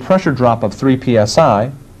has a pressure drop of 3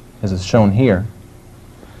 psi, as is shown here,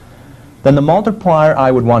 then the multiplier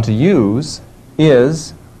I would want to use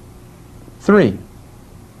is 3.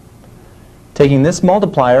 Taking this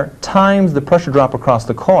multiplier times the pressure drop across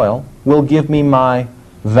the coil will give me my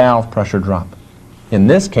valve pressure drop. In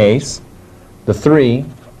this case, the 3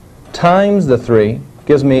 times the 3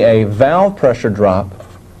 gives me a valve pressure drop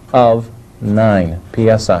of 9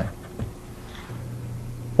 psi.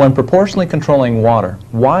 When proportionally controlling water,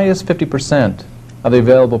 why is 50% of the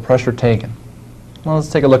available pressure taken? Well, let's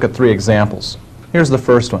take a look at 3 examples. Here's the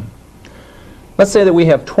first one. Let's say that we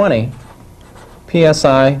have 20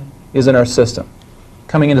 psi is in our system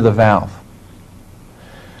coming into the valve.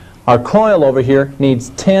 Our coil over here needs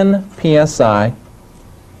 10 psi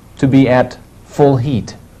to be at full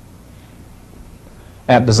heat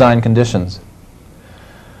at design conditions.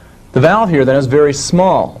 The valve here then is very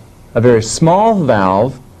small. A very small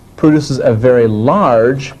valve produces a very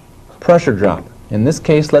large pressure drop. In this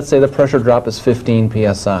case, let's say the pressure drop is 15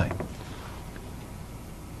 psi.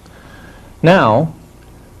 Now,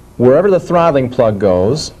 wherever the throttling plug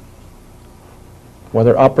goes,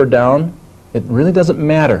 whether up or down, it really doesn't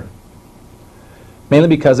matter. Mainly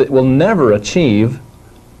because it will never achieve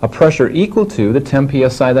a pressure equal to the 10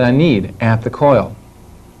 psi that I need at the coil.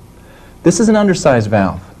 This is an undersized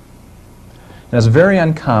valve. And it's very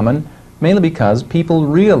uncommon, mainly because people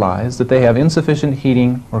realize that they have insufficient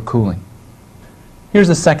heating or cooling. Here's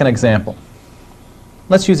the second example.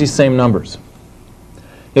 Let's use these same numbers.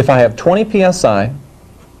 If I have 20 psi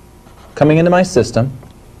coming into my system,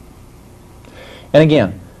 and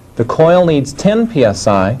again, the coil needs 10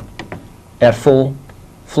 psi at full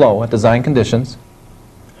flow at design conditions,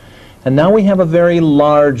 and now we have a very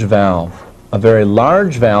large valve. A very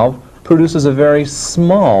large valve produces a very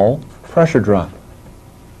small pressure drop.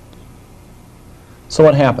 So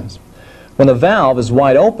what happens? When the valve is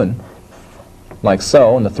wide open, like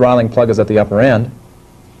so, and the throttling plug is at the upper end,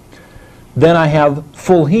 then I have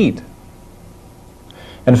full heat.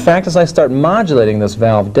 In fact, as I start modulating this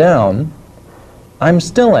valve down, I'm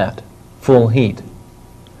still at full heat.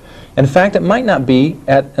 In fact, it might not be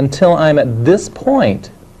until I'm at this point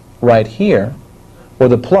right here, where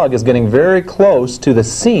the plug is getting very close to the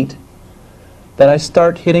seat, that I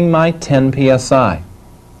start hitting my 10 psi.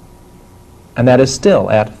 And that is still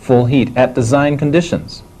at full heat, at design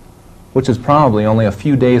conditions, which is probably only a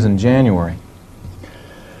few days in January.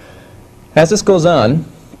 As this goes on,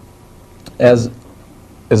 as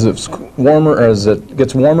it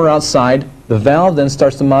gets warmer outside, the valve then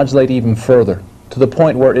starts to modulate even further, to the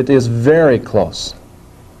point where it is very close.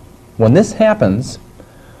 When this happens,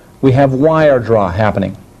 we have wire draw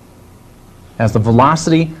happening. As the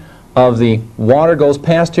velocity of the water goes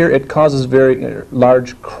past here, it causes very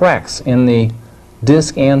large cracks in the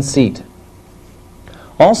disc and seat.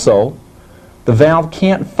 Also, the valve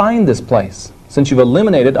can't find this place. Since you've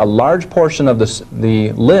eliminated a large portion of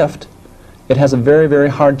the lift, it has a very, very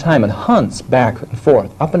hard time. It hunts back and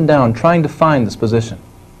forth, up and down, trying to find this position.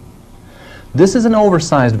 This is an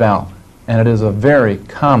oversized valve, and it is a very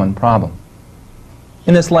common problem.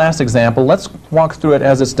 In this last example, let's walk through it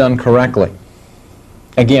as it's done correctly.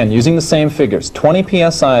 Again, using the same figures,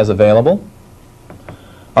 20 psi is available.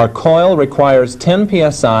 Our coil requires 10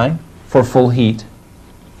 psi for full heat.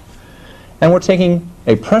 And we're taking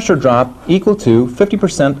a pressure drop equal to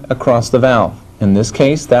 50% across the valve. In this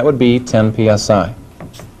case, that would be 10 psi.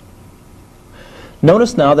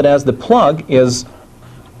 Notice now that as the plug is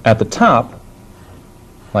at the top,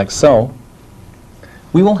 like so,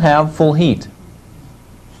 we will have full heat.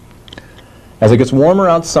 As it gets warmer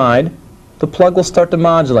outside, the plug will start to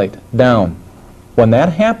modulate down. When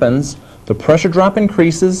that happens, the pressure drop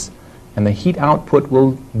increases and the heat output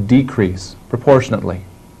will decrease proportionately.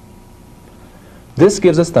 This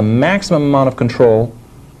gives us the maximum amount of control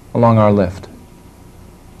along our lift.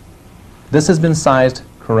 This has been sized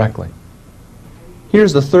correctly.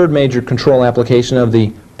 Here's the third major control application of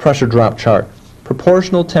the pressure drop chart: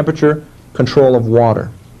 proportional temperature control of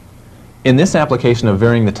water. In this application of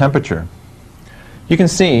varying the temperature, you can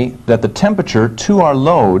see that the temperature to our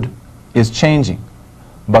load is changing,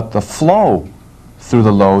 but the flow through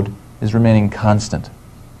the load is remaining constant.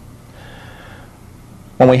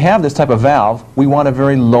 When we have this type of valve, we want a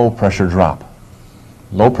very low pressure drop.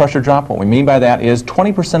 Low pressure drop, what we mean by that is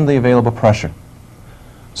 20% of the available pressure.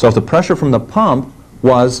 So if the pressure from the pump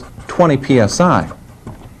was 20 psi,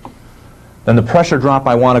 then the pressure drop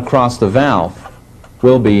I want across the valve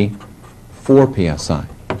will be 4 psi.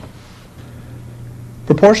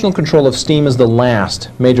 Proportional control of steam is the last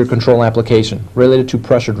major control application related to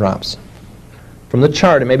pressure drops. From the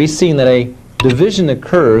chart, it may be seen that a division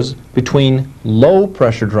occurs between low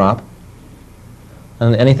pressure drop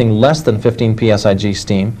and anything less than 15 psig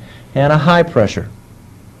steam and a high pressure,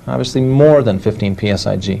 obviously more than 15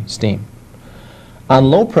 psig steam. On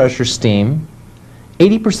low pressure steam,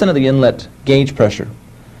 80% of the inlet gauge pressure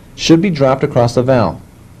should be dropped across the valve.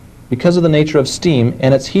 Because of the nature of steam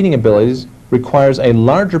and its heating abilities, requires a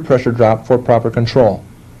larger pressure drop for proper control.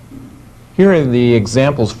 Here are the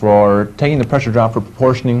examples for taking the pressure drop for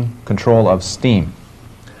proportioning control of steam.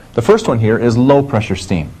 The first one here is low pressure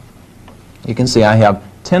steam. You can see I have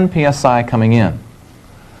 10 psi coming in.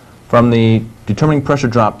 From the determining pressure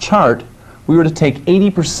drop chart, we were to take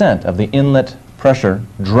 80% of the inlet pressure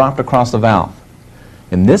dropped across the valve.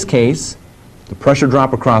 In this case, the pressure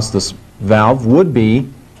drop across this valve would be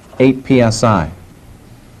 8 psi.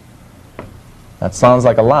 That sounds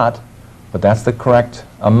like a lot, but that's the correct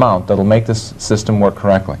amount that will make this system work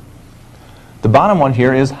correctly. The bottom one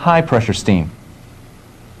here is high pressure steam.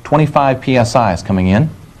 25 psi is coming in.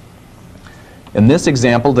 In this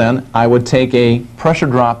example then, I would take a pressure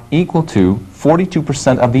drop equal to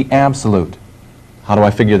 42% of the absolute. How do I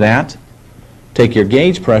figure that? Take your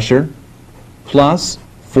gauge pressure plus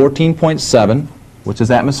 14.7, which is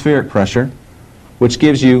atmospheric pressure, which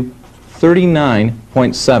gives you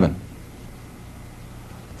 39.7.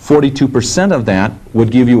 42% of that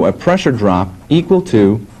would give you a pressure drop equal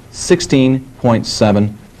to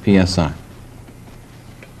 16.7 psi.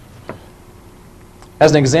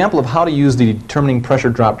 As an example of how to use the determining pressure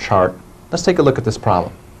drop chart, let's take a look at this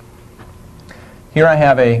problem. Here I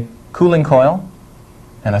have a cooling coil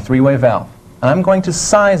and a three-way valve. And I'm going to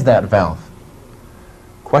size that valve.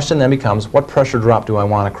 Question then becomes, what pressure drop do I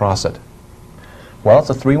want across it? Well,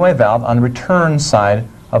 it's a three-way valve on the return side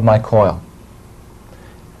of my coil.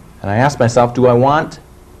 And I ask myself, do I want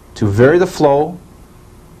to vary the flow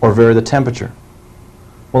or vary the temperature?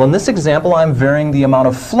 Well, in this example, I'm varying the amount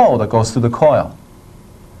of flow that goes through the coil.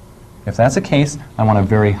 If that's the case, I want a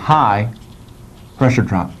very high pressure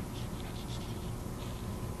drop.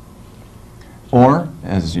 Or,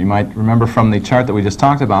 as you might remember from the chart that we just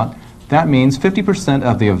talked about, that means 50%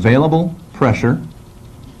 of the available pressure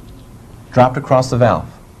dropped across the valve,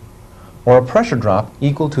 or a pressure drop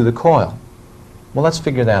equal to the coil. Well, let's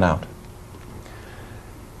figure that out.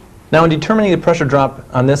 Now, in determining the pressure drop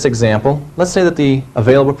on this example, let's say that the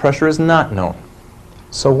available pressure is not known.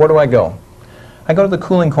 So where do I go? I go to the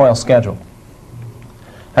cooling coil schedule,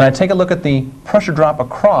 and I take a look at the pressure drop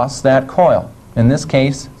across that coil. In this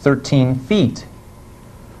case, 13 feet.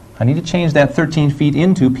 I need to change that 13 feet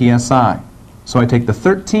into psi. So I take the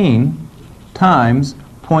 13 times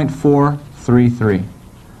 0.433.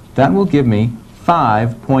 That will give me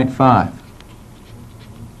 5.5.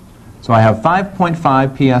 So I have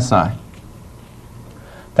 5.5 psi.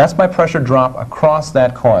 That's my pressure drop across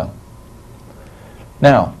that coil.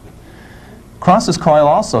 Now, across this coil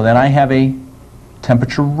also, then I have a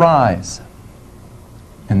temperature rise.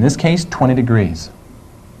 In this case, 20 degrees.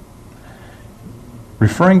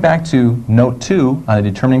 Referring back to note 2 on a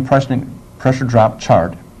determining pressure drop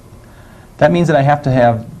chart, that means that I have to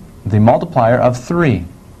have the multiplier of 3.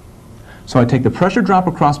 So I take the pressure drop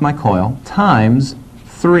across my coil times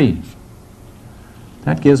 3.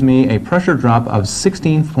 That gives me a pressure drop of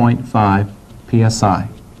 16.5 psi.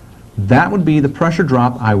 That would be the pressure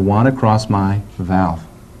drop I want across my valve.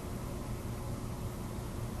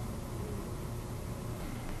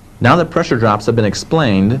 Now that pressure drops have been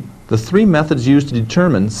explained, the three methods used to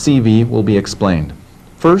determine CV will be explained.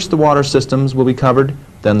 First, the water systems will be covered,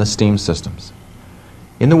 then the steam systems.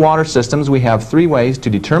 In the water systems, we have three ways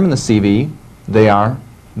to determine the CV. They are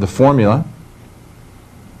the formula,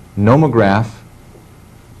 nomograph,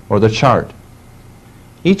 or the chart.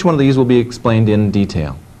 Each one of these will be explained in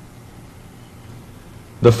detail.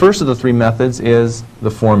 The first of the three methods is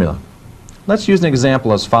the formula. Let's use an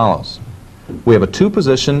example as follows. We have a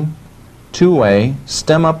two-position, two-way,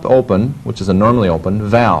 stem-up open, which is a normally open,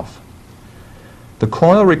 valve. The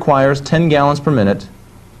coil requires 10 gallons per minute,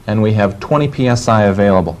 and we have 20 psi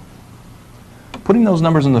available. Putting those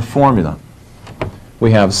numbers in the formula,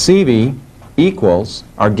 we have CV equals,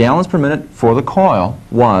 our gallons per minute for the coil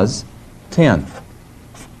was 10,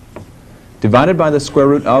 divided by the square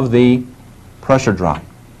root of the pressure drop.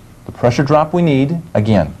 The pressure drop we need,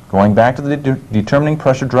 again, going back to the determining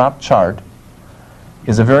pressure drop chart,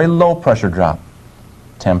 is a very low pressure drop,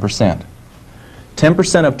 10%.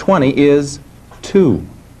 10% of 20 is 2.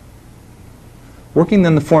 Working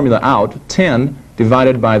then the formula out, 10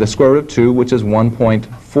 divided by the square root of 2, which is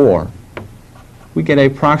 1.4, we get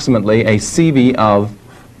approximately a CV of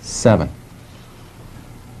 7.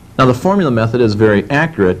 Now the formula method is very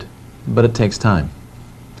accurate, but it takes time.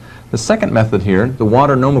 The second method here, the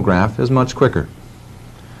water nomograph, is much quicker.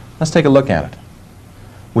 Let's take a look at it.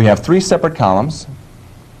 We have three separate columns,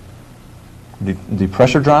 the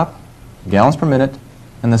pressure drop, gallons per minute,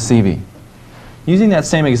 and the CV. Using that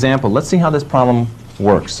same example, let's see how this problem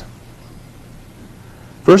works.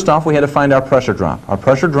 First off, we had to find our pressure drop. Our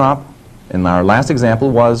pressure drop in our last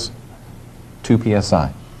example was 2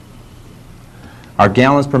 psi. Our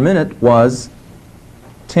gallons per minute was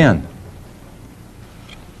 10.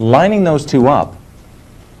 Lining those two up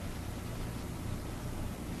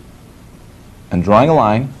and drawing a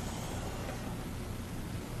line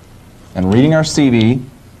and reading our CV,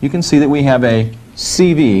 you can see that we have a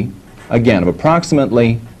CV, again, of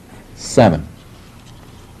approximately 7.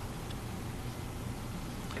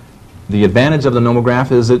 The advantage of the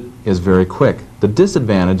nomograph is it is very quick. The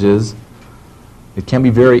disadvantage is it can be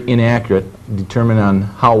very inaccurate, determining on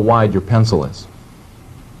how wide your pencil is.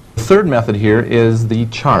 The third method here is the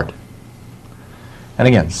chart. And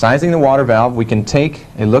again, sizing the water valve, we can take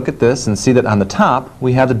a look at this and see that on the top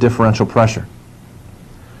we have the differential pressure.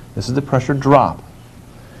 This is the pressure drop.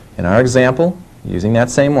 In our example, using that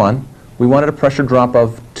same one, we wanted a pressure drop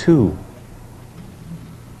of 2.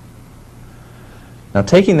 Now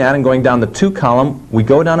taking that and going down the 2 column, we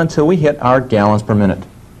go down until we hit our gallons per minute,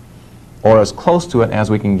 or as close to it as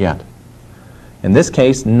we can get. In this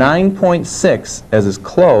case, 9.6 as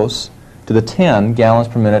close to the 10 gallons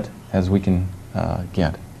per minute as we can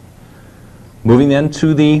get. Moving then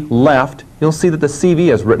to the left, you'll see that the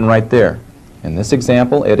CV is written right there. In this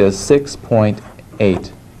example, it is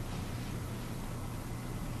 6.8.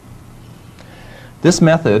 This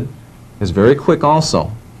method is very quick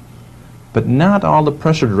also, but not all the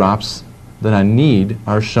pressure drops that I need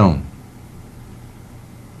are shown.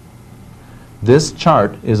 This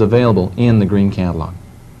chart is available in the green catalog.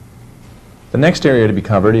 The next area to be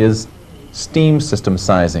covered is steam system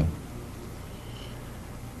sizing.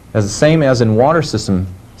 As the same as in water system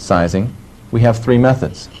sizing, we have 3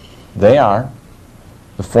 methods. They are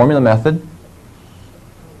the formula method,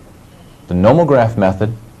 the nomograph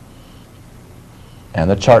method, and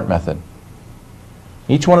the chart method.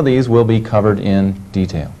 Each one of these will be covered in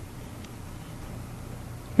detail.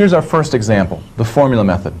 Here's our first example, the formula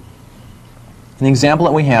method. In the example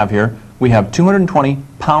that we have here, we have 220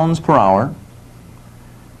 pounds per hour,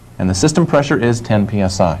 and the system pressure is 10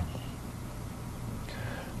 psi.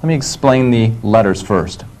 Let me explain the letters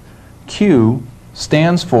first. Q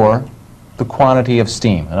stands for the quantity of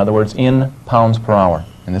steam, in other words, in pounds per hour.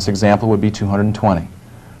 In this example would be 220.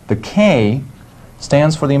 The K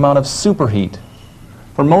stands for the amount of superheat.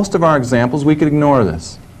 For most of our examples, we could ignore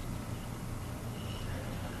this.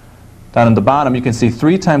 Down at the bottom, you can see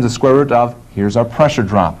 3 times the square root of, here's our pressure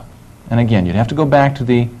drop. And again, you'd have to go back to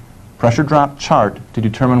the pressure drop chart to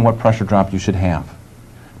determine what pressure drop you should have.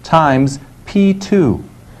 Times P2.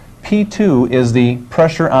 P2 is the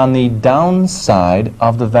pressure on the downside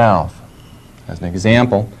of the valve. As an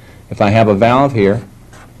example, if I have a valve here,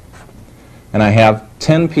 and I have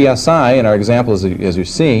 10 psi in our example as you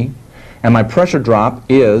see, and my pressure drop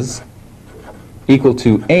is equal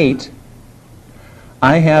to 8,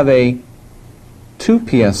 I have a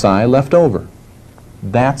 2 psi left over.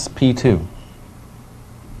 That's P2.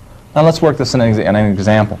 Now let's work this in an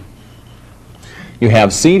example. You have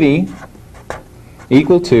CV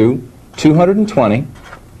equal to 220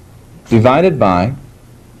 divided by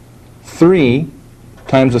 3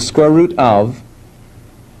 times the square root of,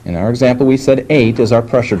 in our example we said 8 is our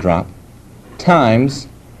pressure drop, times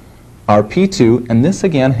our P2, and this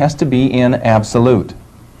again has to be in absolute.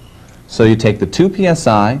 So you take the 2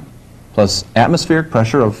 psi plus atmospheric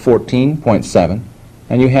pressure of 14.7,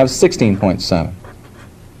 and you have 16.7.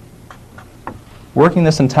 Working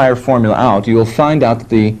this entire formula out, you will find out that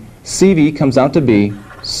the CV comes out to be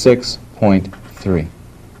 6.3.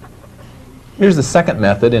 Here's the second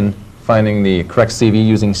method in finding the correct CV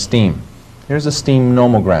using steam. Here's a steam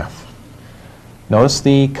nomograph. Notice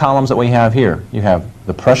the columns that we have here. You have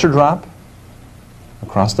the pressure drop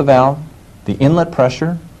across the valve, the inlet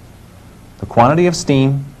pressure, the quantity of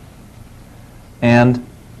steam, and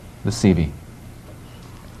the CV.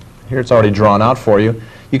 Here it's already drawn out for you.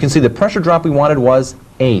 You can see the pressure drop we wanted was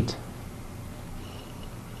 8.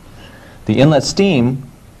 The inlet steam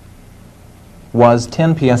was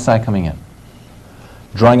 10 psi coming in.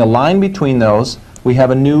 Drawing a line between those, we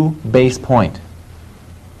have a new base point.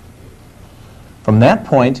 From that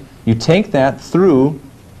point, you take that through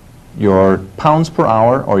your pounds per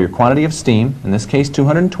hour or your quantity of steam, in this case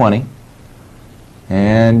 220,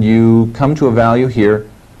 and you come to a value here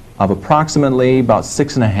of approximately about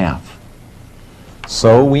 6.5.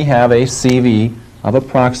 So we have a CV of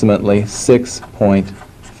approximately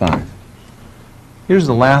 6.5. Here's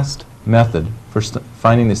the last method for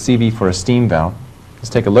finding the CV for a steam valve. Let's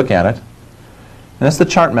take a look at it. And that's the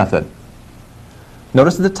chart method.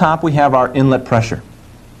 Notice at the top we have our inlet pressure.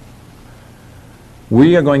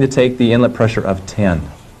 we are going to take the inlet pressure of 10.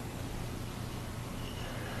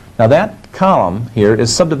 Now that column here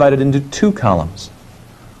is subdivided into two columns.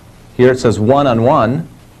 Here it says 1 on one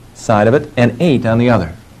side of it and 8 on the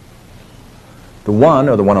other. The 1,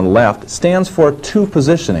 or the one on the left, stands for 2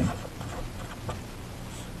 positioning.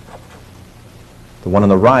 The one on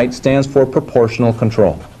the right stands for proportional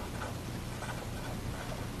control.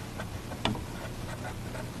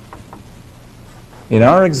 In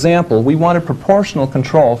our example, we wanted proportional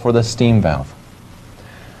control for the steam valve.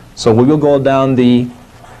 So we will go down the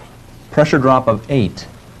pressure drop of 8.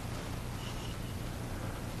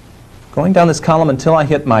 Going down this column until I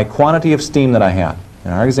hit my quantity of steam that I had.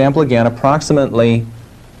 In our example again, approximately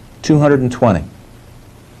 220.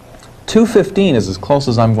 215 is as close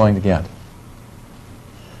as I'm going to get.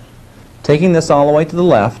 Taking this all the way to the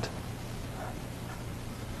left,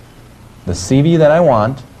 the CV that I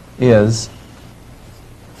want is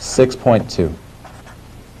 6.2.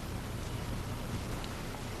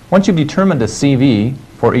 Once you've determined a CV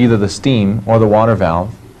for either the steam or the water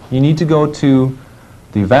valve, you need to go to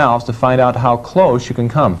the valves to find out how close you can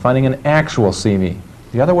come, finding an actual CV.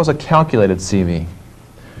 The other was a calculated CV.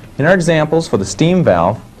 In our examples for the steam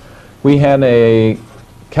valve, we had a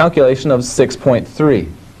calculation of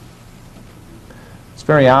 6.3. It's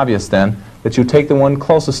very obvious then that you take the one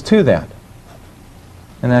closest to that.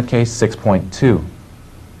 In that case, 6.2.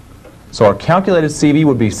 So our calculated CV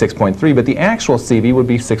would be 6.3, but the actual CV would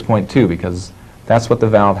be 6.2 because that's what the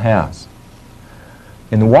valve has.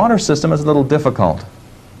 In the water system, it's a little difficult.